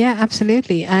 Yeah,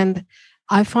 absolutely. And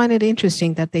I find it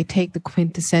interesting that they take the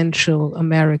quintessential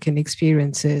American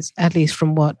experiences, at least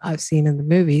from what I've seen in the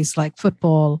movies, like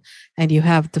football, and you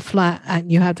have the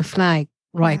flag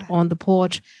right on the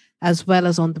porch as well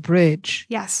as on the bridge.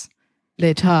 Yes.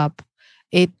 Lit up.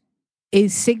 It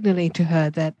is signaling to her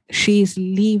that she's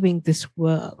leaving this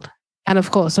world. And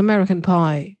of course, American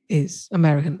Pie is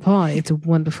American Pie. It's a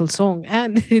wonderful song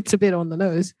and it's a bit on the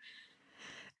nose.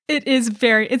 It's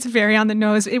very on the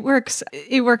nose. It works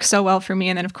so well for me.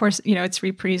 And then of course, it's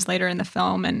reprised later in the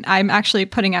film. And I'm actually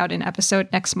putting out an episode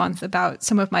next month about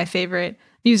some of my favorite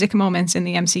music moments in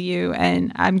the MCU.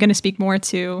 And I'm going to speak more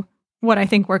to what I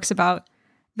think works about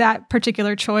that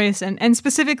particular choice. And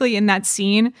specifically in that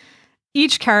scene,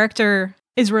 each character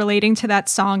is relating to that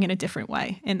song in a different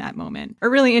way in that moment. A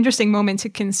really interesting moment to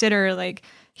consider, like,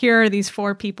 here are these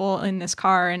 4 people in this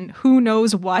car and who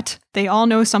knows what. They all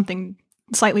know something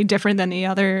slightly different than the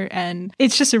other. And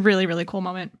it's just a really, really cool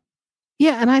moment.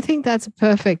 Yeah. And I think that's a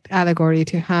perfect allegory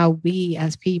to how we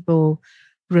as people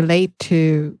relate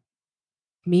to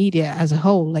media as a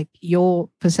whole. Like your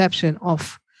perception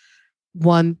of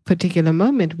one particular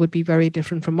moment would be very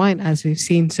different from mine, as we've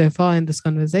seen so far in this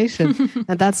conversation.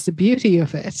 And that's the beauty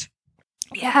of it.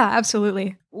 Yeah,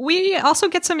 absolutely. We also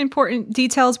get some important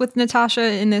details with Natasha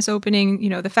in this opening.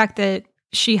 The fact that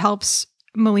she helps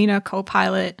Melina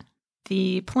co-pilot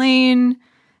the plane.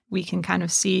 We can kind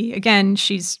of see, again,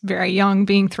 she's very young,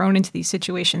 being thrown into these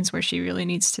situations where she really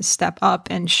needs to step up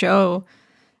and show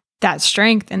that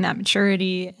strength and that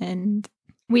maturity. And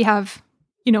we have,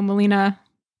 Melina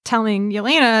telling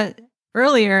Yelena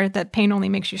earlier that pain only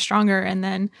makes you stronger. And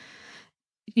then,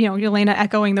 Yelena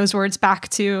echoing those words back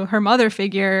to her mother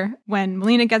figure when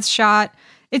Melina gets shot.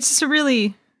 It's just a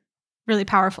really, really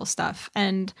powerful stuff.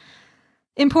 And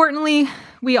importantly,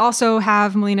 we also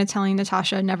have Melina telling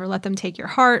Natasha, never let them take your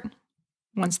heart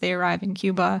once they arrive in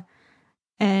Cuba.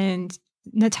 And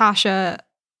Natasha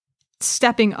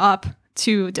stepping up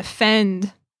to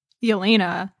defend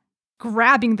Yelena,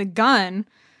 grabbing the gun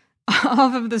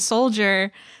off of the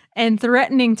soldier and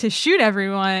threatening to shoot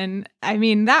everyone. I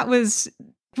mean, that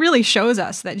really shows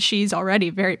us that she's already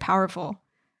very powerful.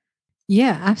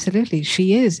 Yeah, absolutely.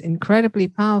 She is incredibly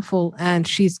powerful and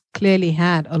she's clearly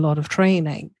had a lot of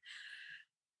training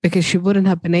because she wouldn't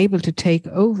have been able to take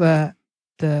over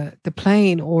the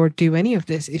plane or do any of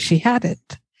this if she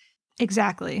hadn't.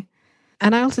 Exactly.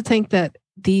 And I also think that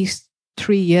these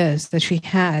 3 years that she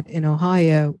had in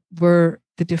Ohio were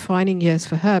the defining years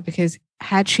for her, because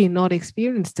had she not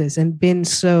experienced this and been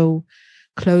so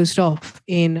closed off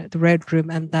in the Red Room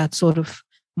and that sort of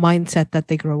mindset that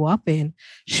they grow up in,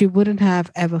 she wouldn't have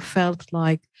ever felt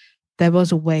like there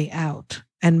was a way out.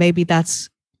 And maybe that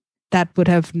would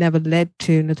have never led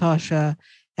to Natasha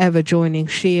ever joining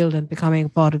S.H.I.E.L.D. and becoming a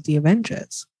part of the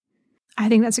Avengers. I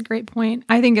think that's a great point.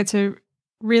 I think it's a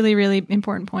really, really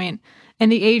important point.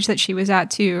 And the age that she was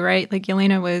at too, right? Like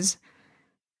Yelena was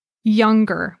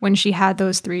younger when she had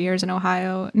those 3 years in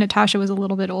Ohio. Natasha was a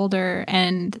little bit older,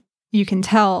 and you can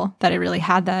tell that it really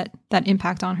had that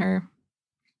impact on her.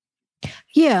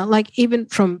 Yeah, like even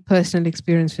from personal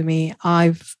experience for me,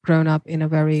 I've grown up in a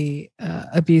very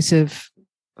abusive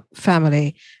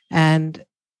family, and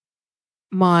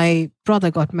my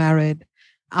brother got married.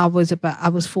 I was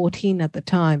 14 at the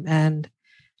time, and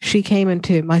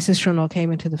my sister-in-law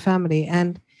came into the family,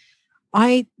 and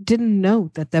I didn't know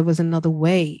that there was another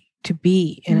way to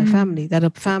be in a family, that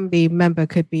a family member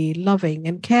could be loving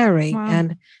and caring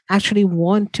and actually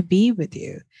want to be with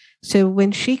you. So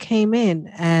when she came in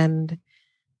and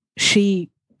she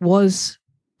was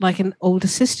like an older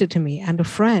sister to me and a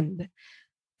friend,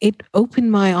 it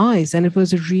opened my eyes, and it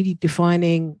was a really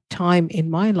defining time in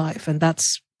my life. And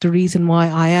that's the reason why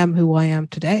I am who I am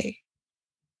today.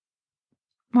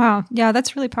 Wow. Yeah,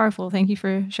 that's really powerful. Thank you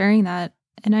for sharing that.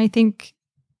 And I think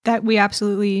that we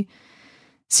absolutely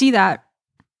see that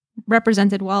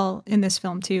represented well in this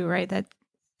film too, right? That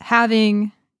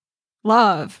having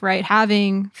love, right?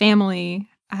 Having family,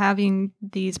 having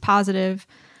these positive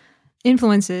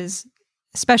influences,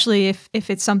 especially if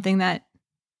it's something that,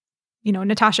 you know,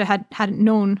 Natasha hadn't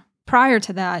known prior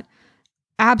to that,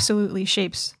 absolutely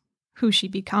shapes who she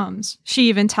becomes. She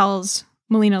even tells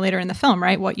Melina later in the film,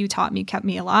 right? What you taught me kept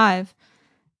me alive.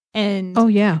 And Oh,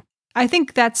 yeah. I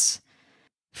think that's,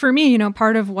 for me, you know,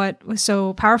 part of what was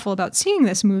so powerful about seeing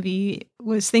this movie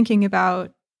was thinking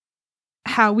about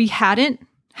how we hadn't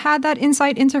had that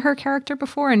insight into her character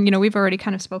before. And, you know, we've already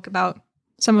kind of spoke about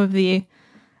some of the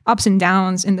ups and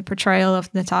downs in the portrayal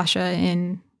of Natasha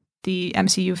in the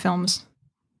MCU films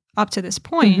up to this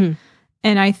point. Mm-hmm.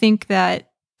 And I think that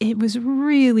it was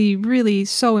really, really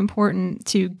so important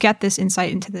to get this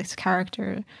insight into this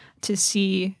character, to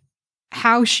see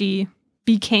how she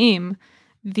became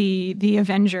the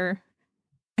Avenger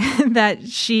that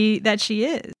she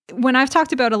is. When I've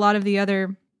talked about a lot of the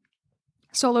other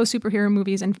solo superhero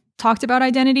movies and talked about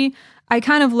identity, I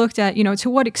kind of looked at, you know, to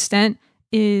what extent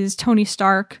is Tony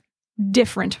Stark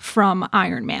different from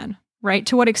Iron Man, right?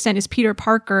 To what extent is Peter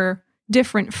Parker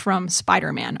different from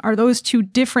Spider-Man? Are those two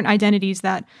different identities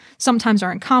that sometimes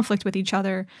are in conflict with each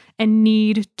other and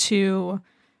they need to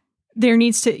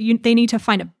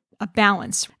find a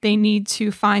balance. They need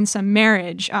to find some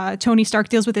marriage. Tony Stark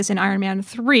deals with this in Iron Man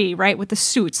 3, right? With the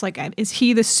suits. Like, is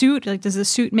he the suit? Like, does the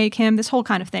suit make him? This whole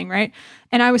kind of thing, right?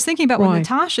 And I was thinking about with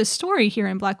Natasha's story here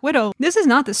in Black Widow, this is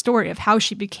not the story of how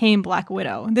she became Black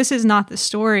Widow. This is not the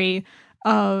story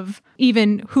of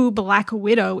even who Black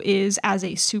Widow is as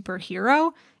a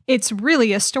superhero. It's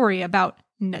really a story about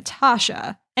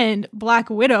Natasha and Black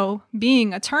Widow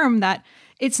being a term that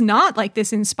it's not like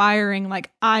this inspiring,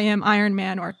 like, I am Iron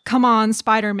Man or come on,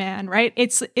 Spider-Man, right?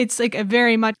 It's like a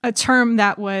very much a term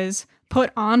that was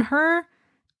put on her,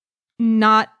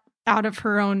 not out of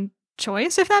her own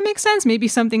choice, if that makes sense. Maybe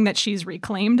something that she's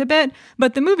reclaimed a bit,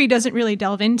 but the movie doesn't really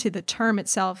delve into the term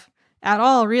itself at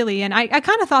all, really. And I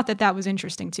kind of thought that was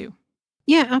interesting too.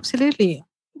 Yeah, absolutely.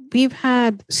 We've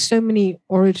had so many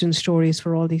origin stories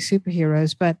for all these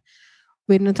superheroes, but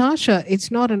with Natasha,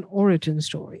 it's not an origin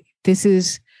story. This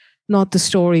is not the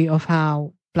story of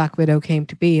how Black Widow came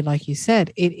to be. Like you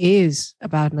said, it is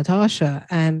about Natasha.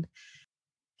 And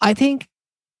I think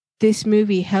this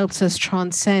movie helps us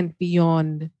transcend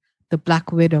beyond the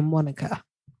Black Widow moniker.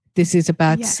 This is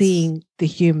about seeing the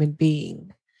human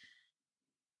being.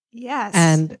 Yes.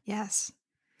 And yes.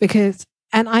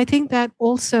 And I think that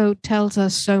also tells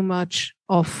us so much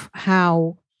of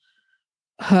how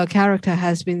her character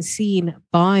has been seen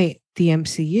by the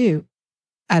MCU.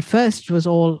 At first, it was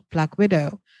all Black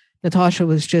Widow. Natasha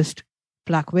was just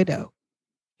Black Widow.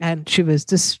 And she was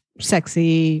this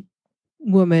sexy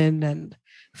woman and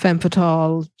femme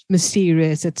fatale,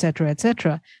 mysterious, etc.,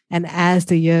 etc. And as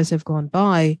the years have gone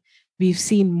by, we've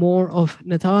seen more of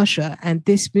Natasha. And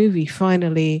this movie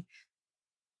finally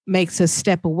makes us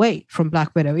step away from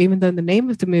Black Widow. Even though the name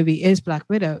of the movie is Black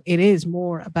Widow, it is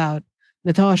more about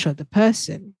Natasha, the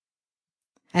person,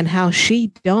 and how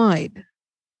she died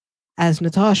as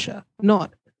Natasha,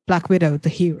 not Black Widow, the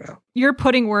hero. You're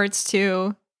putting words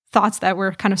to thoughts that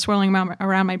were kind of swirling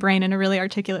around my brain in a really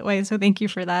articulate way. So thank you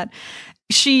for that.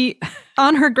 She,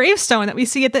 on her gravestone that we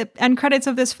see at the end credits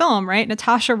of this film, right?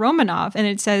 Natasha Romanoff, and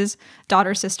it says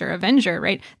daughter, sister, Avenger,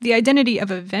 right? The identity of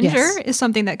Avenger is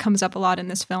something that comes up a lot in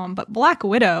this film, but Black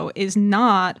Widow is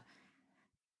not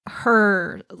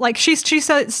her. Like she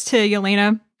says to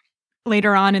Yelena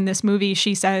later on in this movie,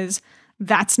 she says,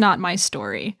 "That's not my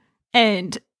story."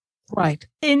 And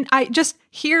I just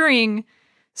hearing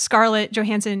Scarlett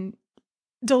Johansson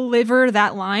deliver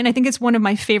that line, I think it's one of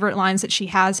my favorite lines that she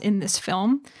has in this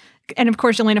film. And of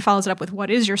course, Yelena follows it up with, "What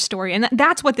is your story?" And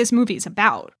that's what this movie is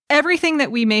about. Everything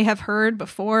that we may have heard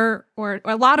before, or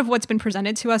a lot of what's been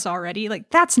presented to us already, like,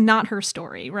 that's not her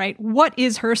story, right? What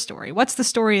is her story? What's the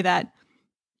story that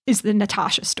is the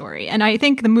Natasha story? And I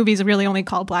think the movie's really only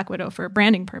called Black Widow for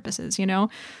branding purposes, you know?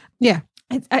 Yeah.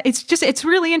 It's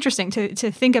really interesting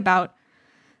to think about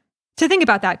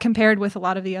that compared with a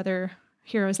lot of the other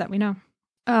heroes that we know.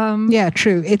 Yeah,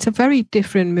 true. It's a very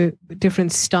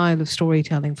different style of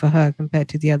storytelling for her compared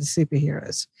to the other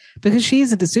superheroes, because she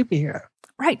isn't a superhero.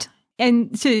 Right.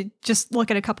 And to just look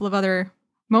at a couple of other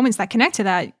moments that connect to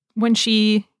that, when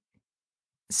she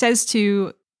says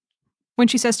to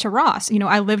Ross, you know,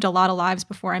 "I lived a lot of lives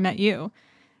before I met you."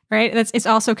 Right? It's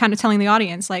also kind of telling the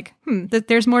audience, like, that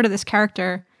there's more to this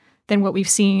character than what we've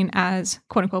seen as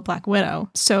quote unquote Black Widow.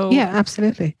 So yeah,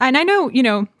 absolutely. And I know, you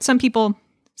know, some people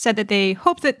said that they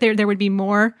hoped that there would be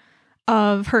more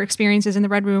of her experiences in the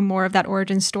Red Room, more of that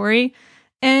origin story.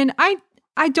 And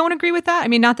I don't agree with that. I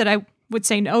mean, not that I would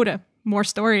say no to more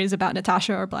stories about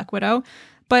Natasha or Black Widow.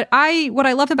 But what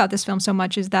I love about this film so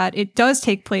much is that it does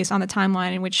take place on the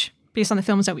timeline in which, based on the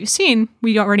films that we've seen,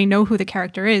 we already know who the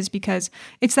character is, because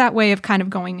it's that way of kind of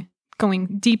going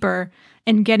deeper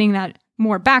and getting that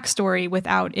more backstory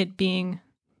without it being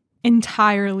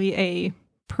entirely a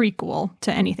prequel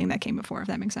to anything that came before, if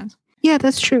that makes sense. Yeah,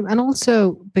 that's true. And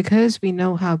also because we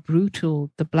know how brutal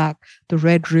the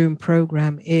Red Room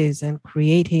program is, and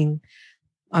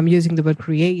I'm using the word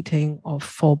creating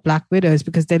for Black Widows,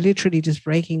 because they're literally just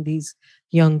breaking these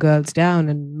young girls down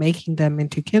and making them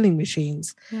into killing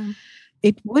machines. Yeah.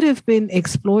 It would have been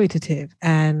exploitative.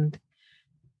 And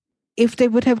if they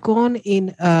would have gone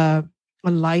in a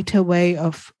lighter way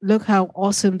of, look how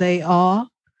awesome they are,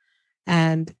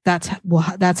 and that's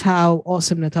how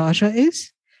awesome Natasha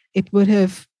is, it would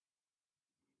have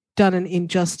done an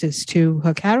injustice to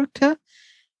her character.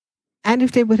 And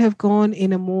if they would have gone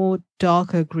in a more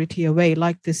darker, grittier way,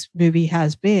 like this movie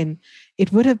has been,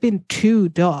 it would have been too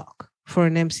dark for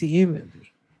an MCU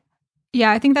movie.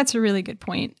 Yeah, I think that's a really good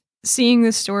point. Seeing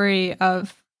the story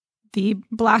of the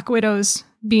Black Widows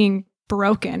being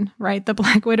broken, right? The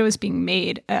Black Widows being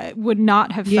made would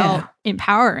not have felt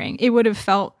empowering. It would have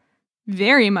felt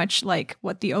very much like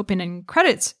what the opening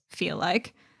credits feel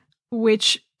like,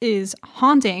 which is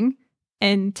haunting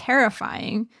and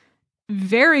terrifying,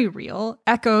 very real,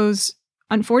 echoes,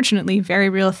 unfortunately, very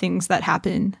real things that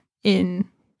happen in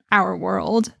our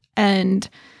world, and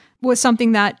was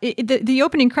something that the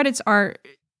opening credits are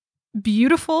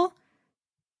beautiful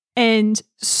and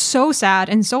so sad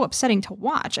and so upsetting to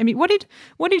watch. I mean, what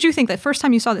did you think the first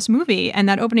time you saw this movie and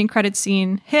that opening credits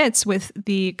scene hits with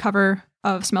the cover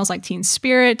of Smells Like Teen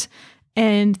Spirit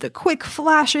and the quick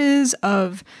flashes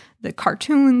of the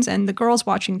cartoons and the girls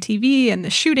watching TV and the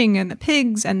shooting and the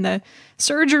pigs and the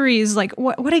surgeries? Like,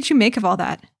 what did you make of all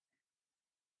that?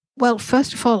 Well,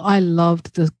 first of all, I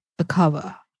loved the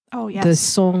cover. Oh, yes. The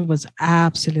song was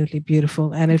absolutely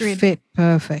beautiful, and Agreed. It fit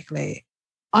perfectly.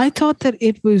 I thought that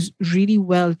it was really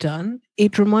well done.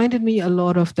 It reminded me a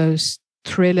lot of those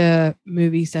thriller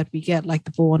movies that we get, like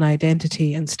The Bourne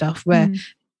Identity and stuff, where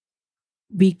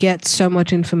we get so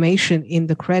much information in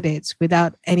the credits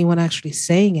without anyone actually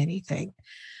saying anything.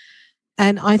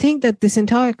 And I think that this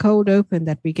entire cold open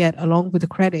that we get along with the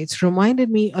credits reminded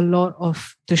me a lot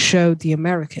of the show The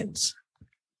Americans.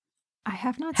 I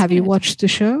have not Have you watched the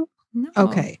show? No.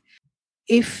 Okay.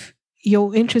 If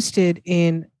you're interested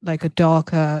in like a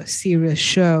darker, serious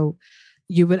show,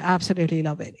 you would absolutely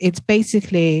love it. It's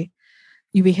basically,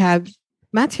 we have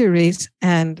Matthew Rhys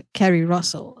and Kerry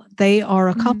Russell. They are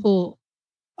a couple,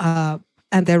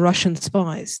 and they're Russian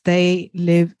spies. They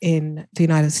live in the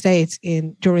United States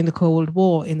during the Cold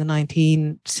War in the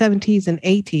 1970s and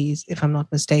 80s, if I'm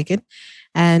not mistaken.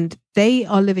 And they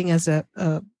are living as a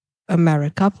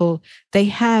married couple. They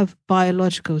have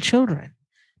biological children,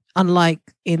 unlike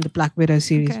in the Black Widow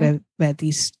series, where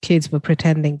these kids were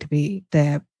pretending to be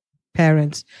their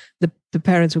parents. The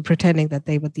parents were pretending that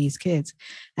they were these kids,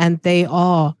 and they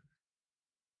are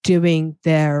doing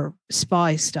their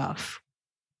spy stuff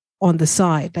on the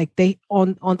side. Like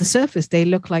on the surface, they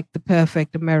look like the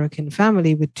perfect American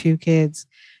family with 2 kids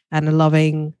and a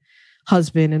loving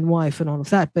husband and wife and all of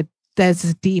that. But there's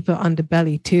a deeper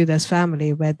underbelly to this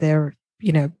family where they're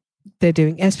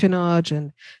doing espionage,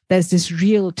 and there's this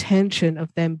real tension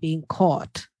of them being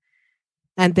caught.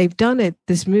 And they've done it,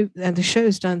 this move, and the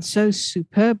show's done so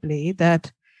superbly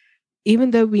that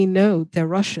even though we know they're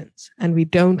Russians and we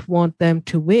don't want them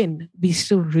to win, we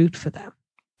still root for them.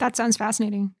 That sounds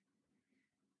fascinating.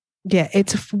 Yeah,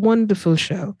 it's a wonderful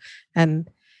show. And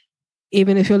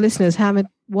even if your listeners haven't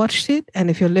watched it, and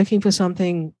if you're looking for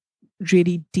something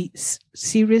really deep,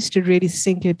 serious to really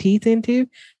sink your teeth into,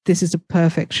 this is a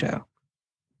perfect show.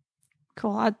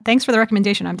 Cool. Thanks for the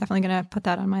recommendation. I'm definitely going to put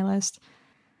that on my list.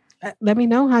 Let me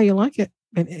know how you like it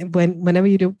whenever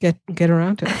you do get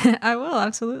around to it. I will,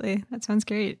 absolutely. That sounds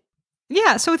great.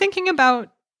 Yeah, so thinking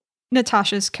about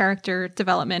Natasha's character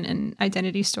development and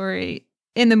identity story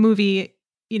in the movie,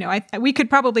 we could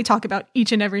probably talk about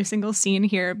each and every single scene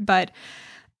here, but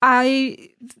I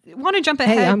want to jump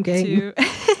ahead. Hey, I'm game. To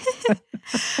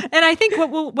and I think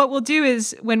what we'll do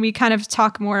is, when we kind of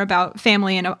talk more about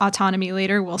family and autonomy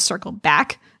later, we'll circle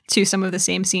back to some of the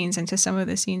same scenes and to some of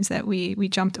the scenes that we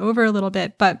jumped over a little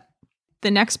bit. But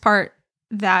the next part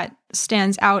that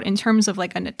stands out in terms of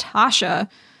like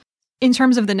in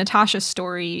terms of the Natasha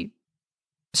story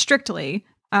strictly,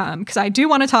 because I do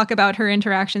want to talk about her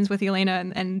interactions with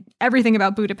Elena and everything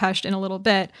about Budapest in a little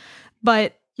bit.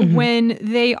 But when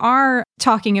they are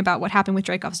talking about what happened with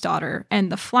Dreykov's daughter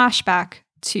and the flashback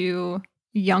to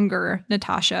younger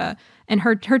Natasha and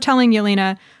her telling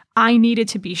Yelena, I needed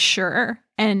to be sure.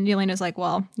 And Yelena's like,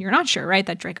 well, you're not sure, right?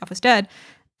 That Dreykov is dead.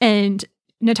 And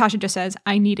Natasha just says,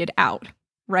 I needed out,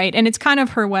 right? And it's kind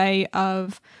of her way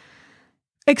of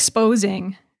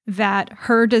exposing that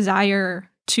her desire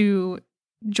to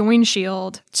join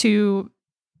S.H.I.E.L.D., to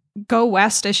go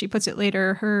west, as she puts it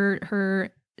later, her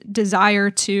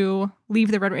desire to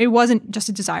leave the Red Room. It wasn't just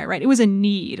a desire, right? It was a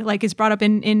need. Like it's brought up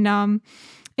in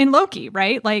Loki,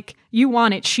 right? Like you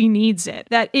want it, she needs it.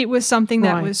 That it was something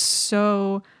that was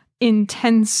so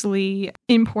intensely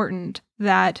important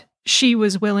that she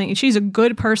was willing. She's a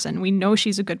good person. We know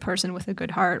she's a good person with a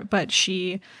good heart, but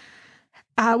she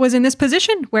was in this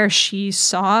position where she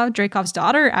saw Dreykov's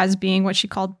daughter as being what she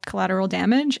called collateral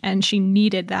damage, and she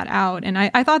needed that out. And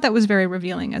I thought that was very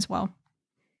revealing as well.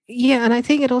 Yeah, and I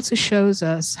think it also shows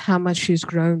us how much she's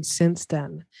grown since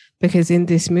then, because in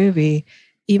this movie,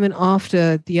 even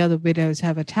after the other widows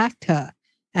have attacked her,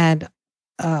 and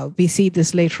we see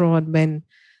this later on when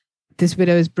this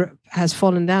widow has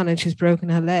fallen down and she's broken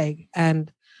her leg,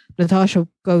 and Natasha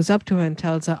goes up to her and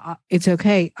tells her, it's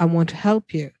okay, I want to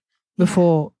help you,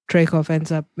 before Dreykov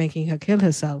ends up making her kill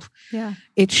herself. Yeah,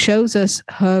 it shows us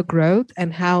her growth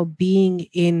and how being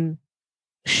in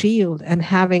S.H.I.E.L.D. and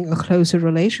having a closer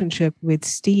relationship with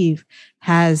Steve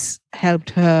has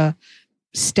helped her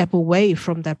step away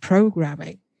from that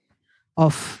programming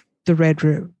of the Red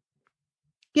Room.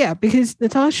 Yeah, because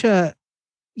Natasha,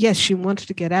 yes, she wanted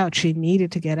to get out. She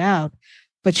needed to get out,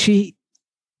 but she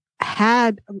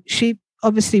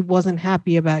obviously wasn't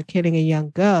happy about killing a young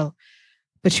girl,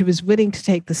 but she was willing to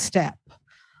take the step.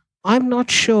 I'm not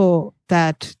sure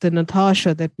that the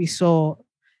Natasha that we saw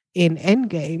in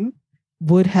Endgame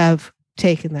would have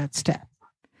taken that step.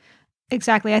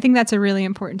 Exactly. I think that's a really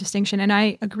important distinction. And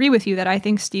I agree with you that I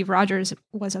think Steve Rogers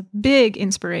was a big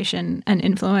inspiration and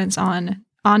influence on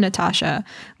Natasha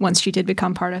once she did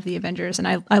become part of the Avengers. And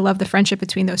I love the friendship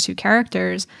between those two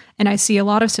characters. And I see a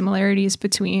lot of similarities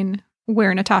between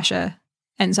where Natasha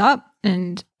ends up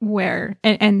and where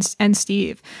and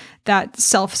Steve, that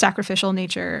self-sacrificial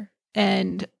nature.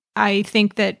 And I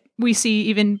think that we see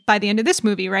even by the end of this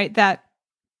movie, right, that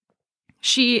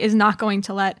she is not going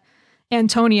to let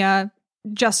Antonia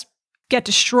just get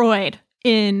destroyed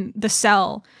in the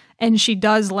cell. And she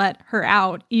does let her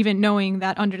out, even knowing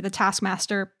that under the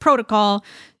Taskmaster protocol,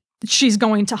 she's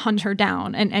going to hunt her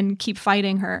down and keep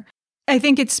fighting her. I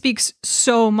think it speaks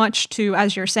so much to,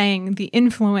 as you're saying, the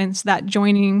influence that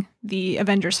joining the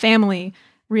Avengers family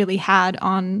really had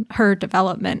on her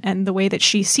development and the way that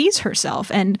she sees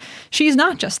herself. And she's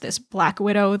not just this Black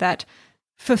Widow that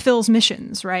fulfills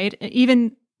missions, right?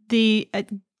 Even the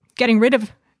getting rid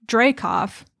of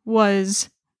Dreykov was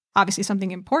obviously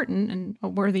something important and a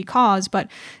worthy cause, but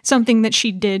something that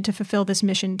she did to fulfill this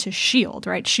mission to S.H.I.E.L.D.,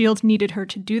 right? S.H.I.E.L.D. needed her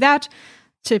to do that,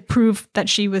 to prove that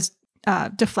she was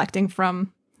deflecting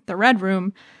from the Red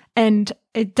Room. And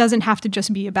it doesn't have to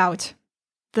just be about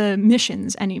the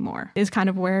missions anymore, is kind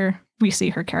of where we see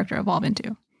her character evolve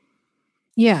into.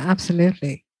 Yeah,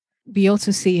 absolutely. We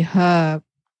also see her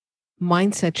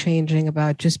mindset changing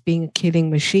about just being a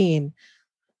killing machine.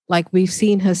 Like we've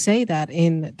seen her say that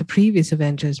in the previous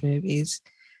Avengers movies.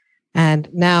 And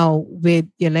now with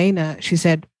Yelena, she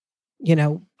said,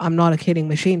 I'm not a killing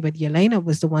machine, but Yelena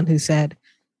was the one who said,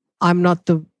 I'm not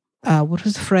the, what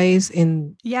was the phrase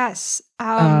in? Yes.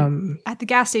 At the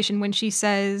gas station when she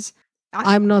says,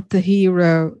 I'm not the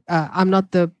hero. I'm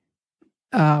not the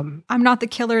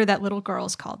killer that little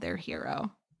girls call their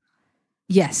hero.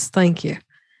 Yes. Thank you.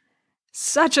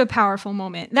 Such a powerful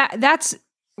moment. That's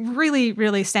really,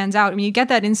 really stands out. I mean, you get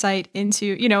that insight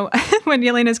into, when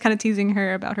Yelena's kind of teasing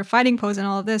her about her fighting pose and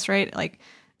all of this, right?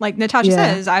 Like Natasha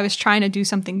says, I was trying to do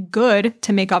something good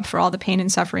to make up for all the pain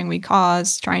and suffering we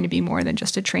caused, trying to be more than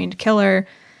just a trained killer.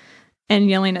 And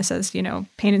Yelena says,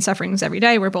 pain and suffering is every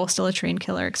day. We're both still a trained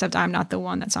killer, except I'm not the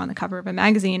one that's on the cover of a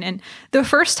magazine. And the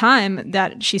first time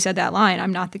that she said that line,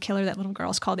 I'm not the killer that little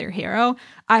girls call their hero,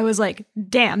 I was like,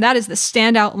 damn, that is the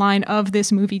standout line of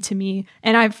this movie to me.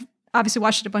 And I've obviously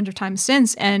watched it a bunch of times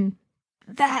since. And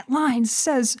that line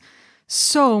says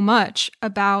so much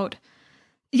about,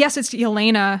 yes, it's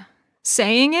Yelena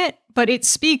saying it, but it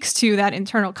speaks to that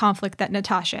internal conflict that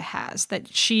Natasha has,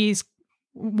 that she's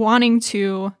wanting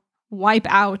to wipe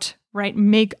out, right,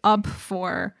 make up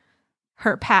for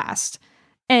her past.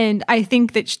 And I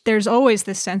think that there's always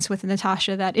this sense with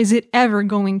Natasha that, is it ever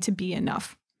going to be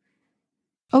enough?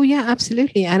 Oh, yeah,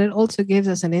 absolutely. And it also gives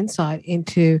us an insight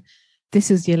into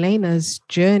this is Yelena's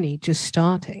journey just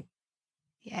starting.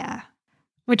 Yeah,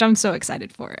 which I'm so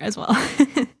excited for as well.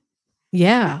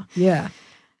 Yeah.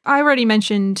 I already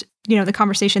mentioned, the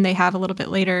conversation they have a little bit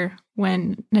later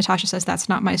when Natasha says, that's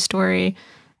not my story.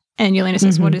 And Yelena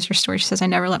says, what is your story? She says, I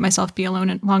never let myself be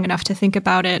alone long enough to think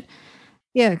about it.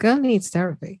 Yeah, girl needs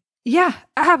therapy. Yeah,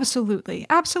 absolutely.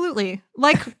 Absolutely.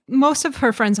 Like most of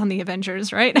her friends on the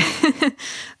Avengers, right?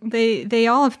 they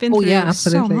all have been through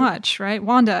so much, right?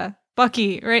 Wanda,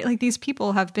 Bucky, right? Like these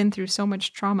people have been through so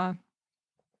much trauma.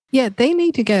 Yeah, they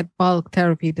need to get bulk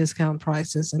therapy discount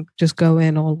prices and just go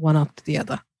in all one after the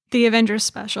other. The Avengers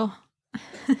special.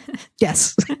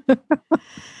 Yes.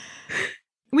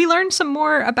 We learned some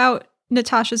more about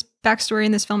Natasha's backstory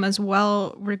in this film as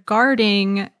well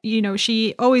regarding,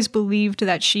 she always believed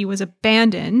that she was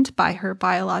abandoned by her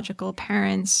biological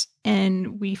parents.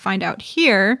 And we find out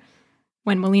here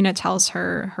when Melina tells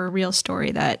her real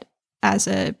story that as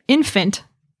an infant,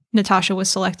 Natasha was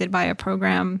selected by a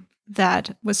program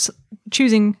that was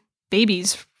choosing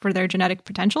babies for their genetic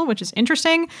potential, which is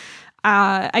interesting.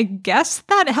 I guess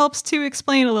that helps to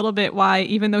explain a little bit why,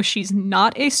 even though she's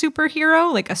not a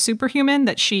superhero, like a superhuman,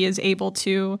 that she is able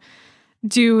to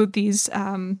do these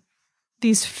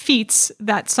feats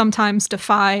that sometimes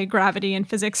defy gravity and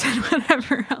physics and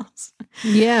whatever else.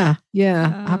 Yeah,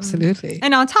 absolutely.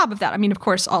 And on top of that, I mean, of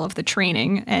course, all of the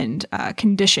training and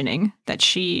conditioning that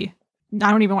she, I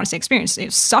don't even want to say experience,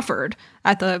 suffered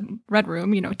at the Red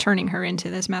Room, turning her into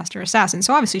this master assassin.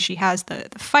 So obviously she has the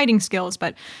fighting skills,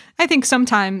 but I think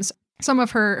sometimes some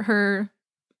of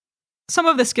some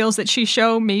of the skills that she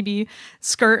show maybe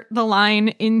skirt the line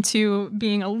into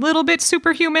being a little bit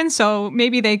superhuman. So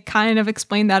maybe they kind of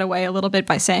explain that away a little bit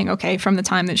by saying, okay, from the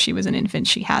time that she was an infant,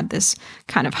 she had this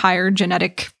kind of higher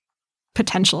genetic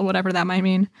potential, whatever that might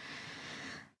mean.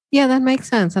 Yeah, that makes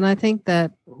sense. And I think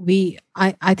that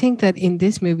I think that in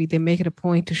this movie, they make it a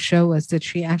point to show us that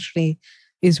she actually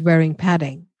is wearing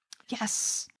padding.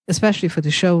 Yes. Especially for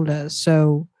the shoulders.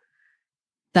 So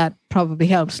that probably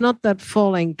helps. Not that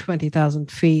falling 20,000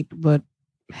 feet would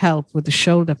help with the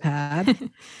shoulder pad,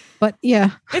 but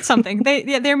yeah. It's something.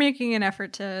 They're making an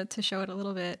effort to show it a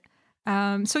little bit.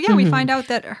 We find out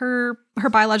that her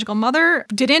biological mother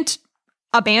didn't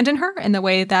abandon her in the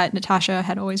way that Natasha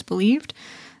had always believed.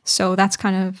 So that's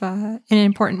kind of an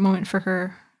important moment for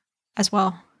her as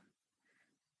well.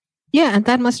 Yeah, and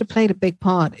that must have played a big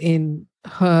part in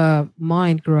her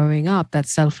mind growing up, that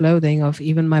self-loathing of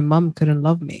even my mom couldn't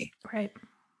love me.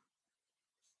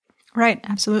 Right,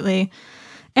 absolutely.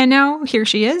 And now here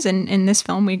she is, and in this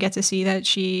film we get to see that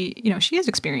she is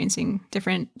experiencing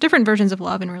different versions of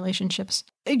love and relationships.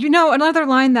 Another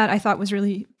line that I thought was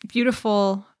really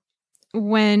beautiful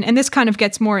and this kind of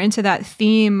gets more into that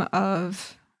theme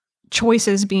of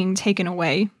choices being taken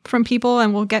away from people,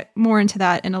 and we'll get more into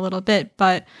that in a little bit,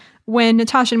 but when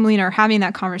Natasha and Melina are having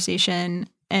that conversation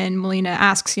and Melina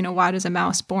asks, why does a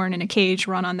mouse born in a cage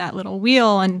run on that little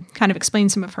wheel, and kind of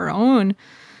explains some of her own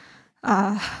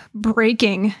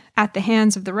breaking at the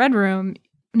hands of the Red Room,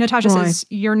 Natasha says,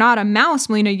 you're not a mouse,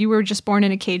 Melina, you were just born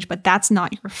in a cage, but that's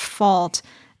not your fault.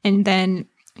 And then,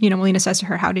 Melina says to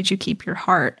her, how did you keep your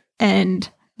heart? And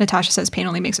Natasha says, pain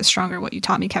only makes us stronger. What you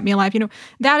taught me kept me alive.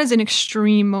 That is an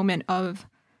extreme moment of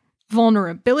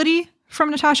vulnerability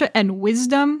from Natasha and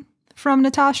wisdom from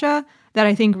Natasha that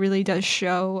I think really does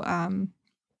show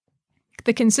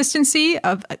the consistency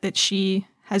of that she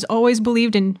has always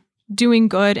believed in doing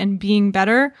good and being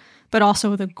better, but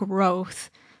also the growth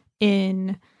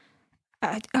in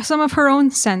some of her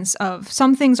own sense of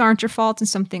some things aren't your fault and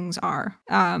some things are.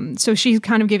 So she's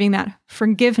kind of giving that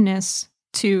forgiveness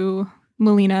to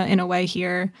Melina in a way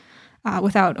here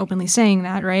without openly saying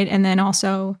that, right? And then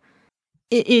also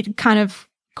it kind of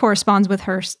corresponds with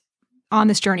her on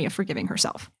this journey of forgiving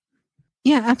herself.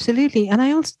 Yeah, absolutely. And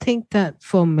I also think that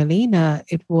for Melina,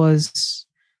 it was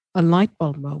a light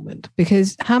bulb moment,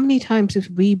 because how many times have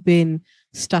we been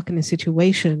stuck in a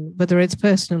situation, whether it's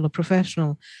personal or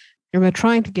professional, and we're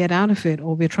trying to get out of it,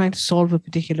 or we're trying to solve a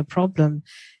particular problem,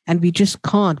 and we just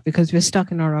can't because we're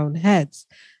stuck in our own heads,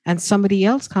 and somebody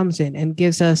else comes in and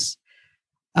gives us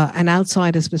an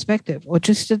outsider's perspective, or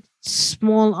just a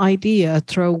small idea, a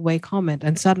throwaway comment,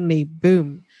 and suddenly,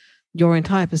 boom, your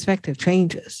entire perspective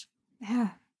changes. Yeah.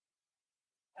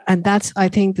 And that's, I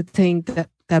think, the thing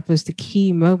that was the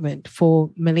key moment for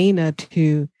Melina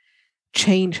to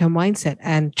change her mindset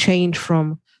and change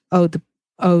from,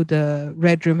 the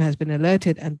Red Room has been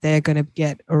alerted and they're going to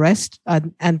get arrested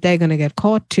and they're going to get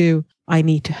caught, to, I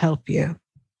need to help you.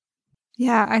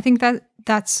 Yeah, I think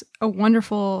that's a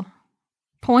wonderful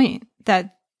point,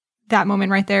 that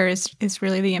moment right there is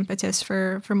really the impetus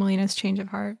for Melina's change of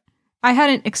heart. I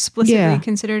hadn't explicitly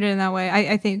considered it in that way.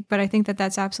 I think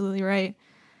that's absolutely right.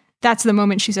 That's the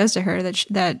moment she says to her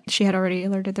that she had already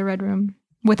alerted the Red Room,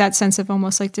 with that sense of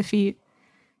almost like defeat.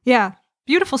 Yeah,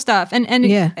 beautiful stuff. And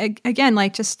again,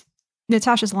 like just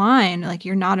Natasha's line, like,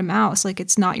 you're not a mouse, like,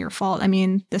 it's not your fault. I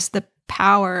mean, the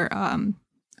power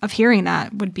of hearing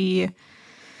that would be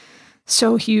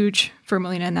so huge for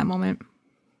Melina in that moment.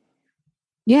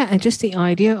 Yeah, and just the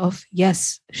idea of,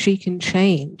 yes, she can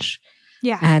change.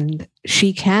 Yeah. And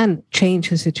she can change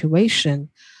her situation.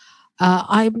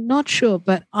 I'm not sure,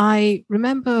 but I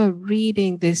remember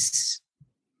reading this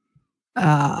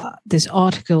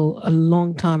article a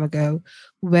long time ago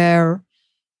where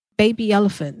baby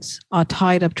elephants are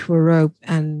tied up to a rope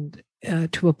and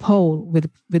to a pole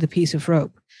with a piece of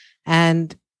rope,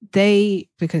 and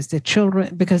because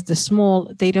they're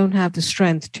small, they don't have the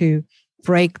strength to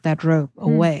break that rope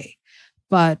away.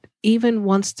 But even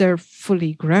once they're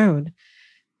fully grown,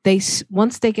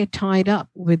 once they get tied up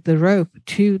with the rope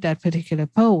to that particular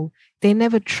pole, they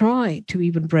never try to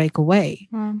even break away,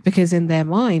 because in their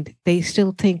mind, they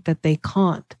still think that they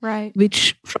can't. Right.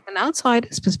 Which, from an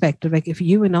outsider's perspective, like if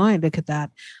you and I look at that,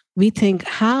 we think,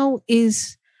 how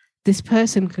is this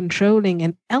person controlling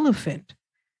an elephant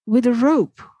with a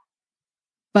rope?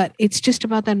 But it's just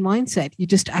about that mindset. You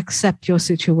just accept your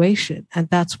situation. And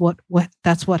that's what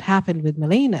happened with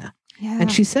Melina. Yeah.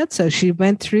 And she said so. She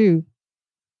went through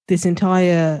this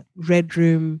entire Red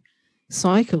Room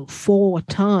cycle 4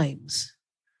 times.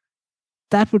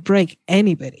 That would break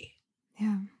anybody.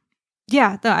 Yeah.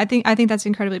 Yeah. I think that's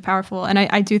incredibly powerful. And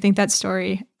I do think that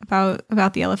story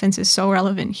about the elephants is so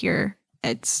relevant here.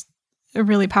 It's a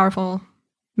really powerful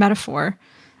metaphor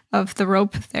of the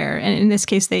rope there. And in this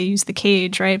case, they use the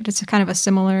cage, right? But it's a kind of a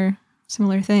similar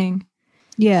thing.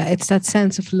 Yeah. It's that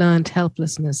sense of learned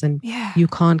helplessness and you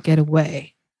can't get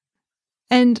away.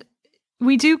 And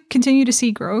we do continue to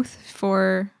see growth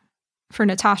for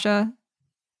Natasha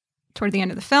toward the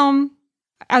end of the film.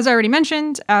 As I already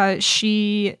mentioned,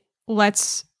 she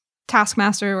lets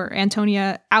Taskmaster, or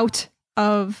Antonia, out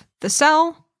of the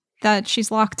cell that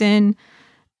she's locked in.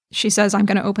 She says, I'm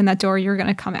going to open that door. You're going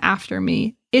to come after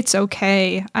me. It's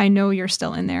okay. I know you're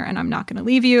still in there and I'm not going to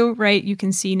leave you, right? You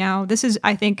can see now. This is,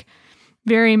 I think,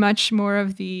 very much more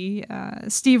of the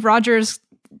Steve Rogers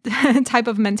type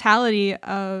of mentality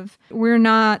of, we're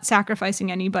not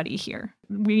sacrificing anybody here.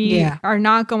 We are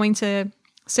not going to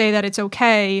say that it's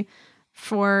okay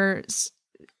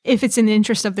if it's in the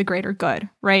interest of the greater good,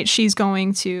 right? She's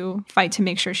going to fight to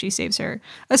make sure she saves her,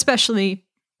 especially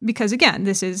because, again,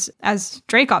 this is, as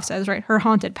Dreykov says, right, her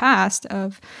haunted past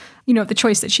of, the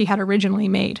choice that she had originally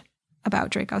made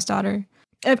about Dreykov's daughter.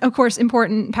 Of course,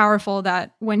 important and powerful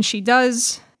that when she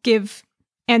does give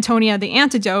Antonia the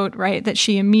antidote, right, that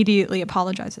she immediately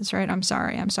apologizes, right? I'm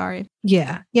sorry.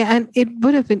 Yeah. Yeah. And it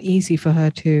would have been easy for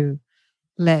her to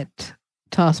let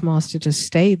Taskmaster just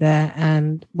stay there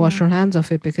and wash her hands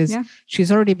off it, because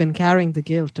she's already been carrying the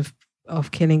guilt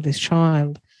of killing this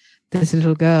child, this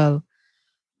little girl,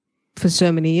 for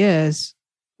so many years.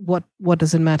 What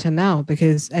does it matter now?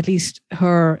 Because at least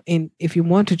if you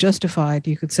want to justify it,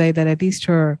 you could say that at least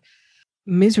her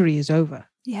misery is over.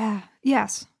 Yeah.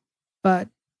 Yes. But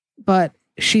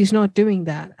she's not doing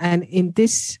that. And in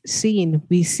this scene,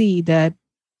 we see that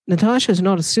Natasha is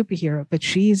not a superhero, but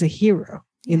she is a hero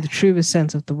in the truest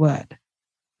sense of the word.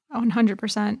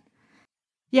 100%.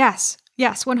 Yes.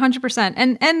 Yes, 100%.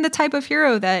 And the type of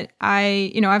hero that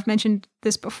I've mentioned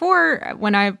this before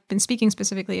when I've been speaking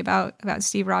specifically about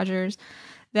Steve Rogers,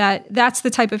 that's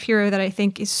the type of hero that I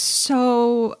think is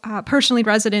so personally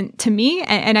resident to me.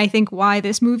 And I think why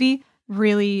this movie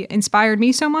really inspired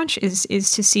me so much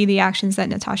is to see the actions that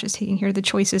Natasha's taking here, the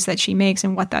choices that she makes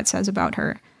and what that says about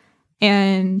her.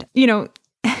 And,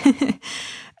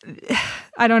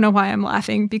 I don't know why I'm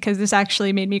laughing, because this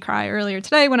actually made me cry earlier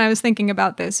today when I was thinking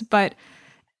about this. But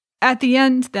at the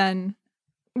end, then,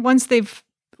 once they've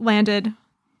landed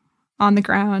on the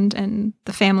ground and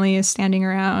the family is standing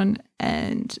around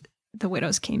and the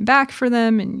widows came back for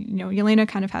them and, Yelena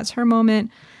kind of has her moment,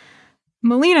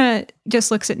 Melina just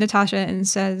looks at Natasha and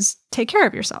says, take care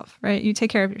of yourself, right? You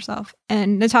take care of yourself.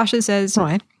 And Natasha says,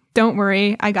 right, don't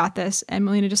worry, I got this. And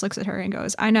Melina just looks at her and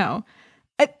goes, I know.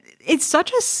 It's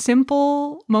such a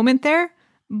simple moment there,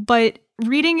 but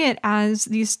reading it as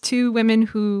these two women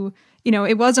who,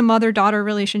 it was a mother-daughter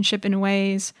relationship in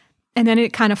ways, and then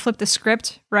it kind of flipped the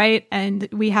script, right? And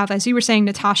we have, as you were saying,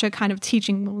 Natasha kind of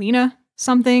teaching Melina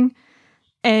something,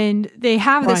 and they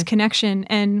have this connection,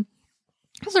 and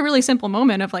it's a really simple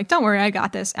moment of like, don't worry, I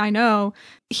got this, I know.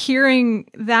 Hearing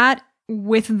that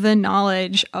with the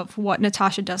knowledge of what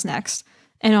Natasha does next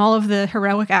and all of the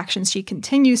heroic actions she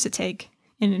continues to take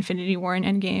in Infinity War and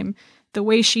Endgame, the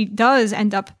way she does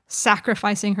end up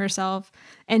sacrificing herself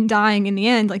and dying in the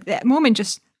end, like that moment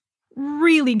just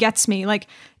really gets me. Like,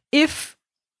 if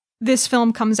this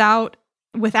film comes out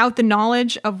without the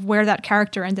knowledge of where that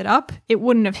character ended up, it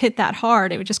wouldn't have hit that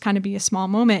hard. It would just kind of be a small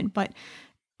moment. But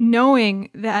knowing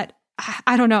that,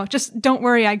 I don't know, just don't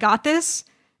worry, I got this,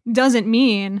 doesn't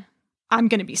mean I'm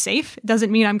going to be safe. It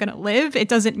doesn't mean I'm going to live. It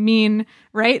doesn't mean,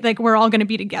 right, like we're all going to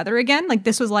be together again. Like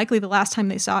this was likely the last time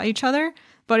they saw each other,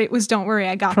 but it was, don't worry,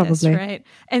 I got this, right?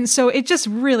 And so it just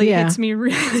really hits me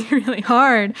really, really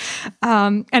hard.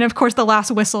 And of course, the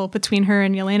last whistle between her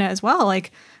and Yelena as well,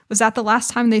 like, was that the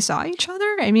last time they saw each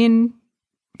other? I mean,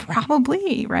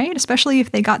 probably, right? Especially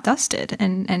if they got dusted,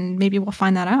 and maybe we'll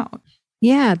find that out.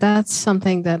 Yeah, that's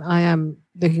something that I am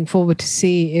looking forward to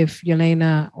see if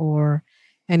Yelena or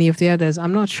any of the others.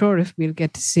 I'm not sure if we'll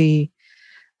get to see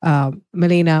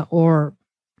Melina or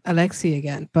Alexei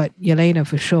again, but Yelena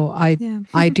for sure.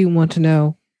 I do want to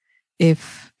know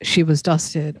if she was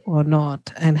dusted or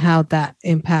not, and how that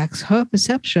impacts her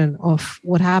perception of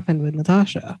what happened with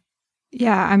Natasha.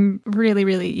 Yeah, I'm really,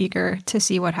 really eager to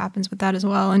see what happens with that as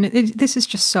well. And this is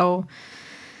just so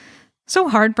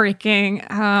heartbreaking.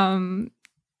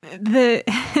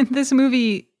 This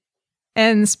movie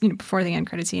ends, before the end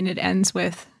credit scene. It ends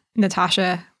with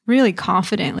Natasha really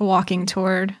confidently walking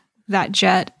toward that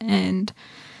jet and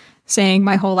saying,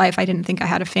 "My whole life I didn't think I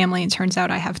had a family, and turns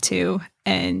out I have two."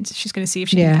 And she's going to see if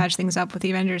she can patch things up with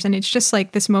the Avengers. And it's just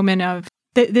like this moment of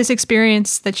this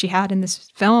experience that she had in this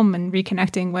film, and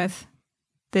reconnecting with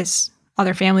this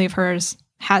other family of hers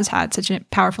has had such a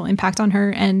powerful impact on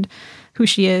her and who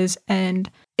she is. And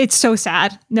it's so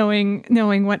sad knowing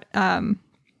what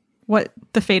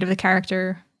the fate of the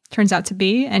character turns out to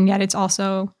be. And yet it's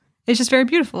just very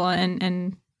beautiful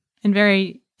and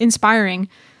very inspiring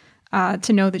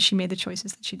to know that she made the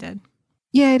choices that she did.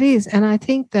 Yeah, it is. And I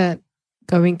think that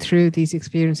going through these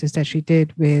experiences that she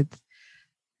did with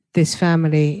this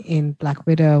family in Black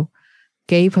Widow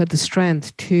gave her the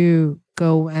strength to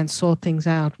go and sort things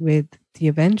out with the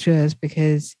Avengers,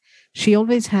 because she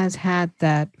always has had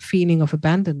that feeling of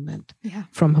abandonment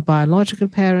from her biological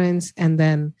parents, and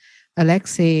then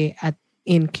Alexei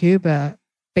in Cuba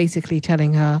basically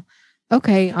telling her,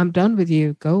 "Okay, I'm done with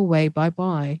you. Go away.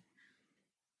 Bye-bye."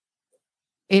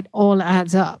 It all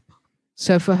adds up.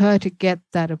 So for her to get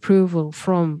that approval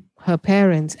from her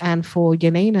parents, and for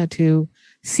Yelena to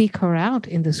seek her out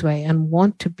in this way and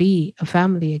want to be a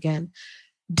family again,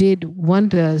 did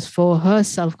wonders for her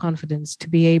self-confidence to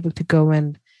be able to go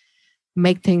and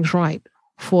make things right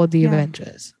for the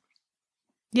Avengers.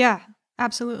 Yeah,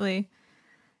 absolutely.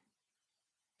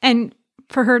 And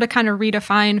for her to kind of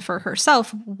redefine for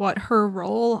herself what her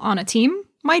role on a team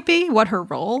might be, what her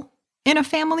role in a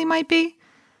family might be.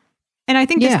 And I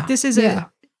think this is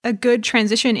a good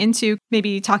transition into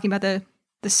maybe talking about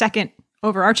the second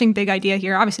overarching big idea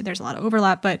here. Obviously, there's a lot of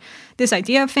overlap, but this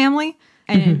idea of family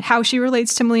and how she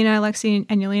relates to Melina, Alexei,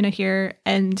 and Yelena here,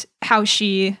 and how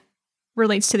she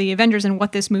relates to the Avengers, and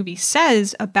what this movie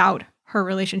says about her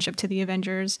relationship to the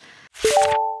Avengers.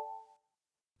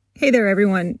 Hey there,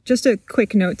 everyone. Just a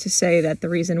quick note to say that the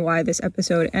reason why this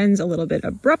episode ends a little bit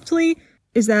abruptly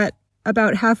is that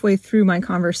about halfway through my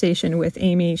conversation with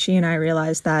Amy, she and I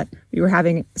realized that we were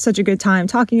having such a good time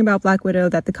talking about Black Widow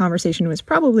that the conversation was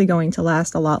probably going to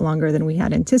last a lot longer than we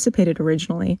had anticipated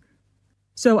originally.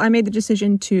 So I made the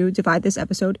decision to divide this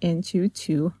episode into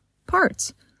 2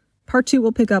 parts. Part 2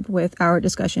 will pick up with our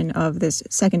discussion of this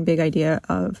second big idea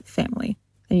of family,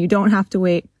 and you don't have to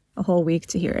wait a whole week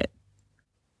to hear it.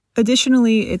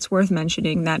 Additionally, it's worth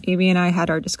mentioning that Amy and I had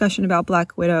our discussion about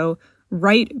Black Widow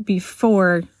right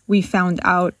before we found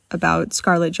out about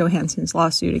Scarlett Johansson's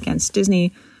lawsuit against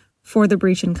Disney for the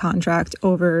breach in contract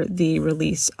over the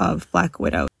release of Black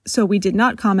Widow. So we did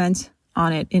not comment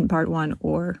on it in part 1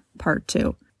 or part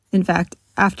 2. In fact,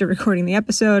 after recording the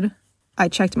episode, I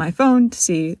checked my phone to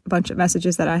see a bunch of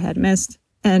messages that I had missed,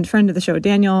 and friend of the show,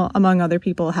 Daniel, among other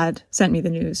people, had sent me the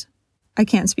news. I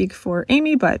can't speak for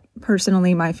Amy, but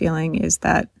personally, my feeling is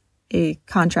that a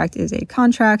contract is a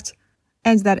contract,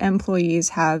 and that employees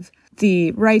have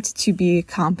the right to be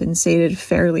compensated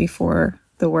fairly for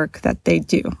the work that they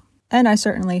do. And I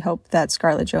certainly hope that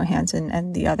Scarlett Johansson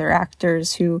and the other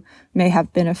actors who may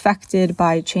have been affected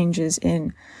by changes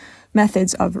in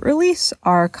methods of release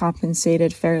are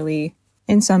compensated fairly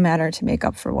in some manner to make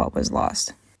up for what was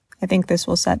lost. I think this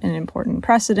will set an important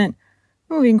precedent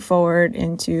moving forward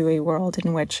into a world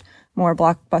in which more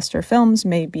blockbuster films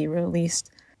may be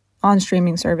released on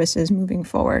streaming services moving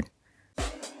forward.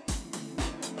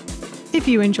 If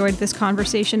you enjoyed this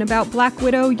conversation about Black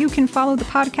Widow, you can follow the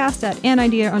podcast at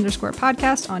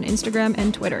 @anidea_podcast on Instagram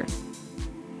and Twitter.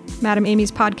 Madam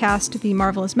Amy's podcast, The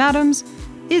Marvelous Madams,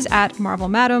 is at Marvel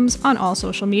Madams on all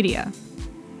social media.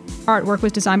 Artwork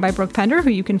was designed by Brooke Pender, who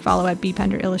you can follow at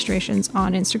bpender illustrations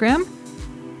on Instagram.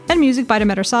 And music by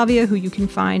Demeter Savia, who you can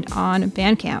find on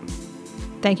Bandcamp.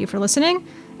 Thank you for listening,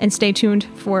 and stay tuned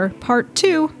for part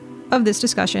 2 of this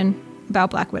discussion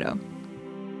about Black Widow.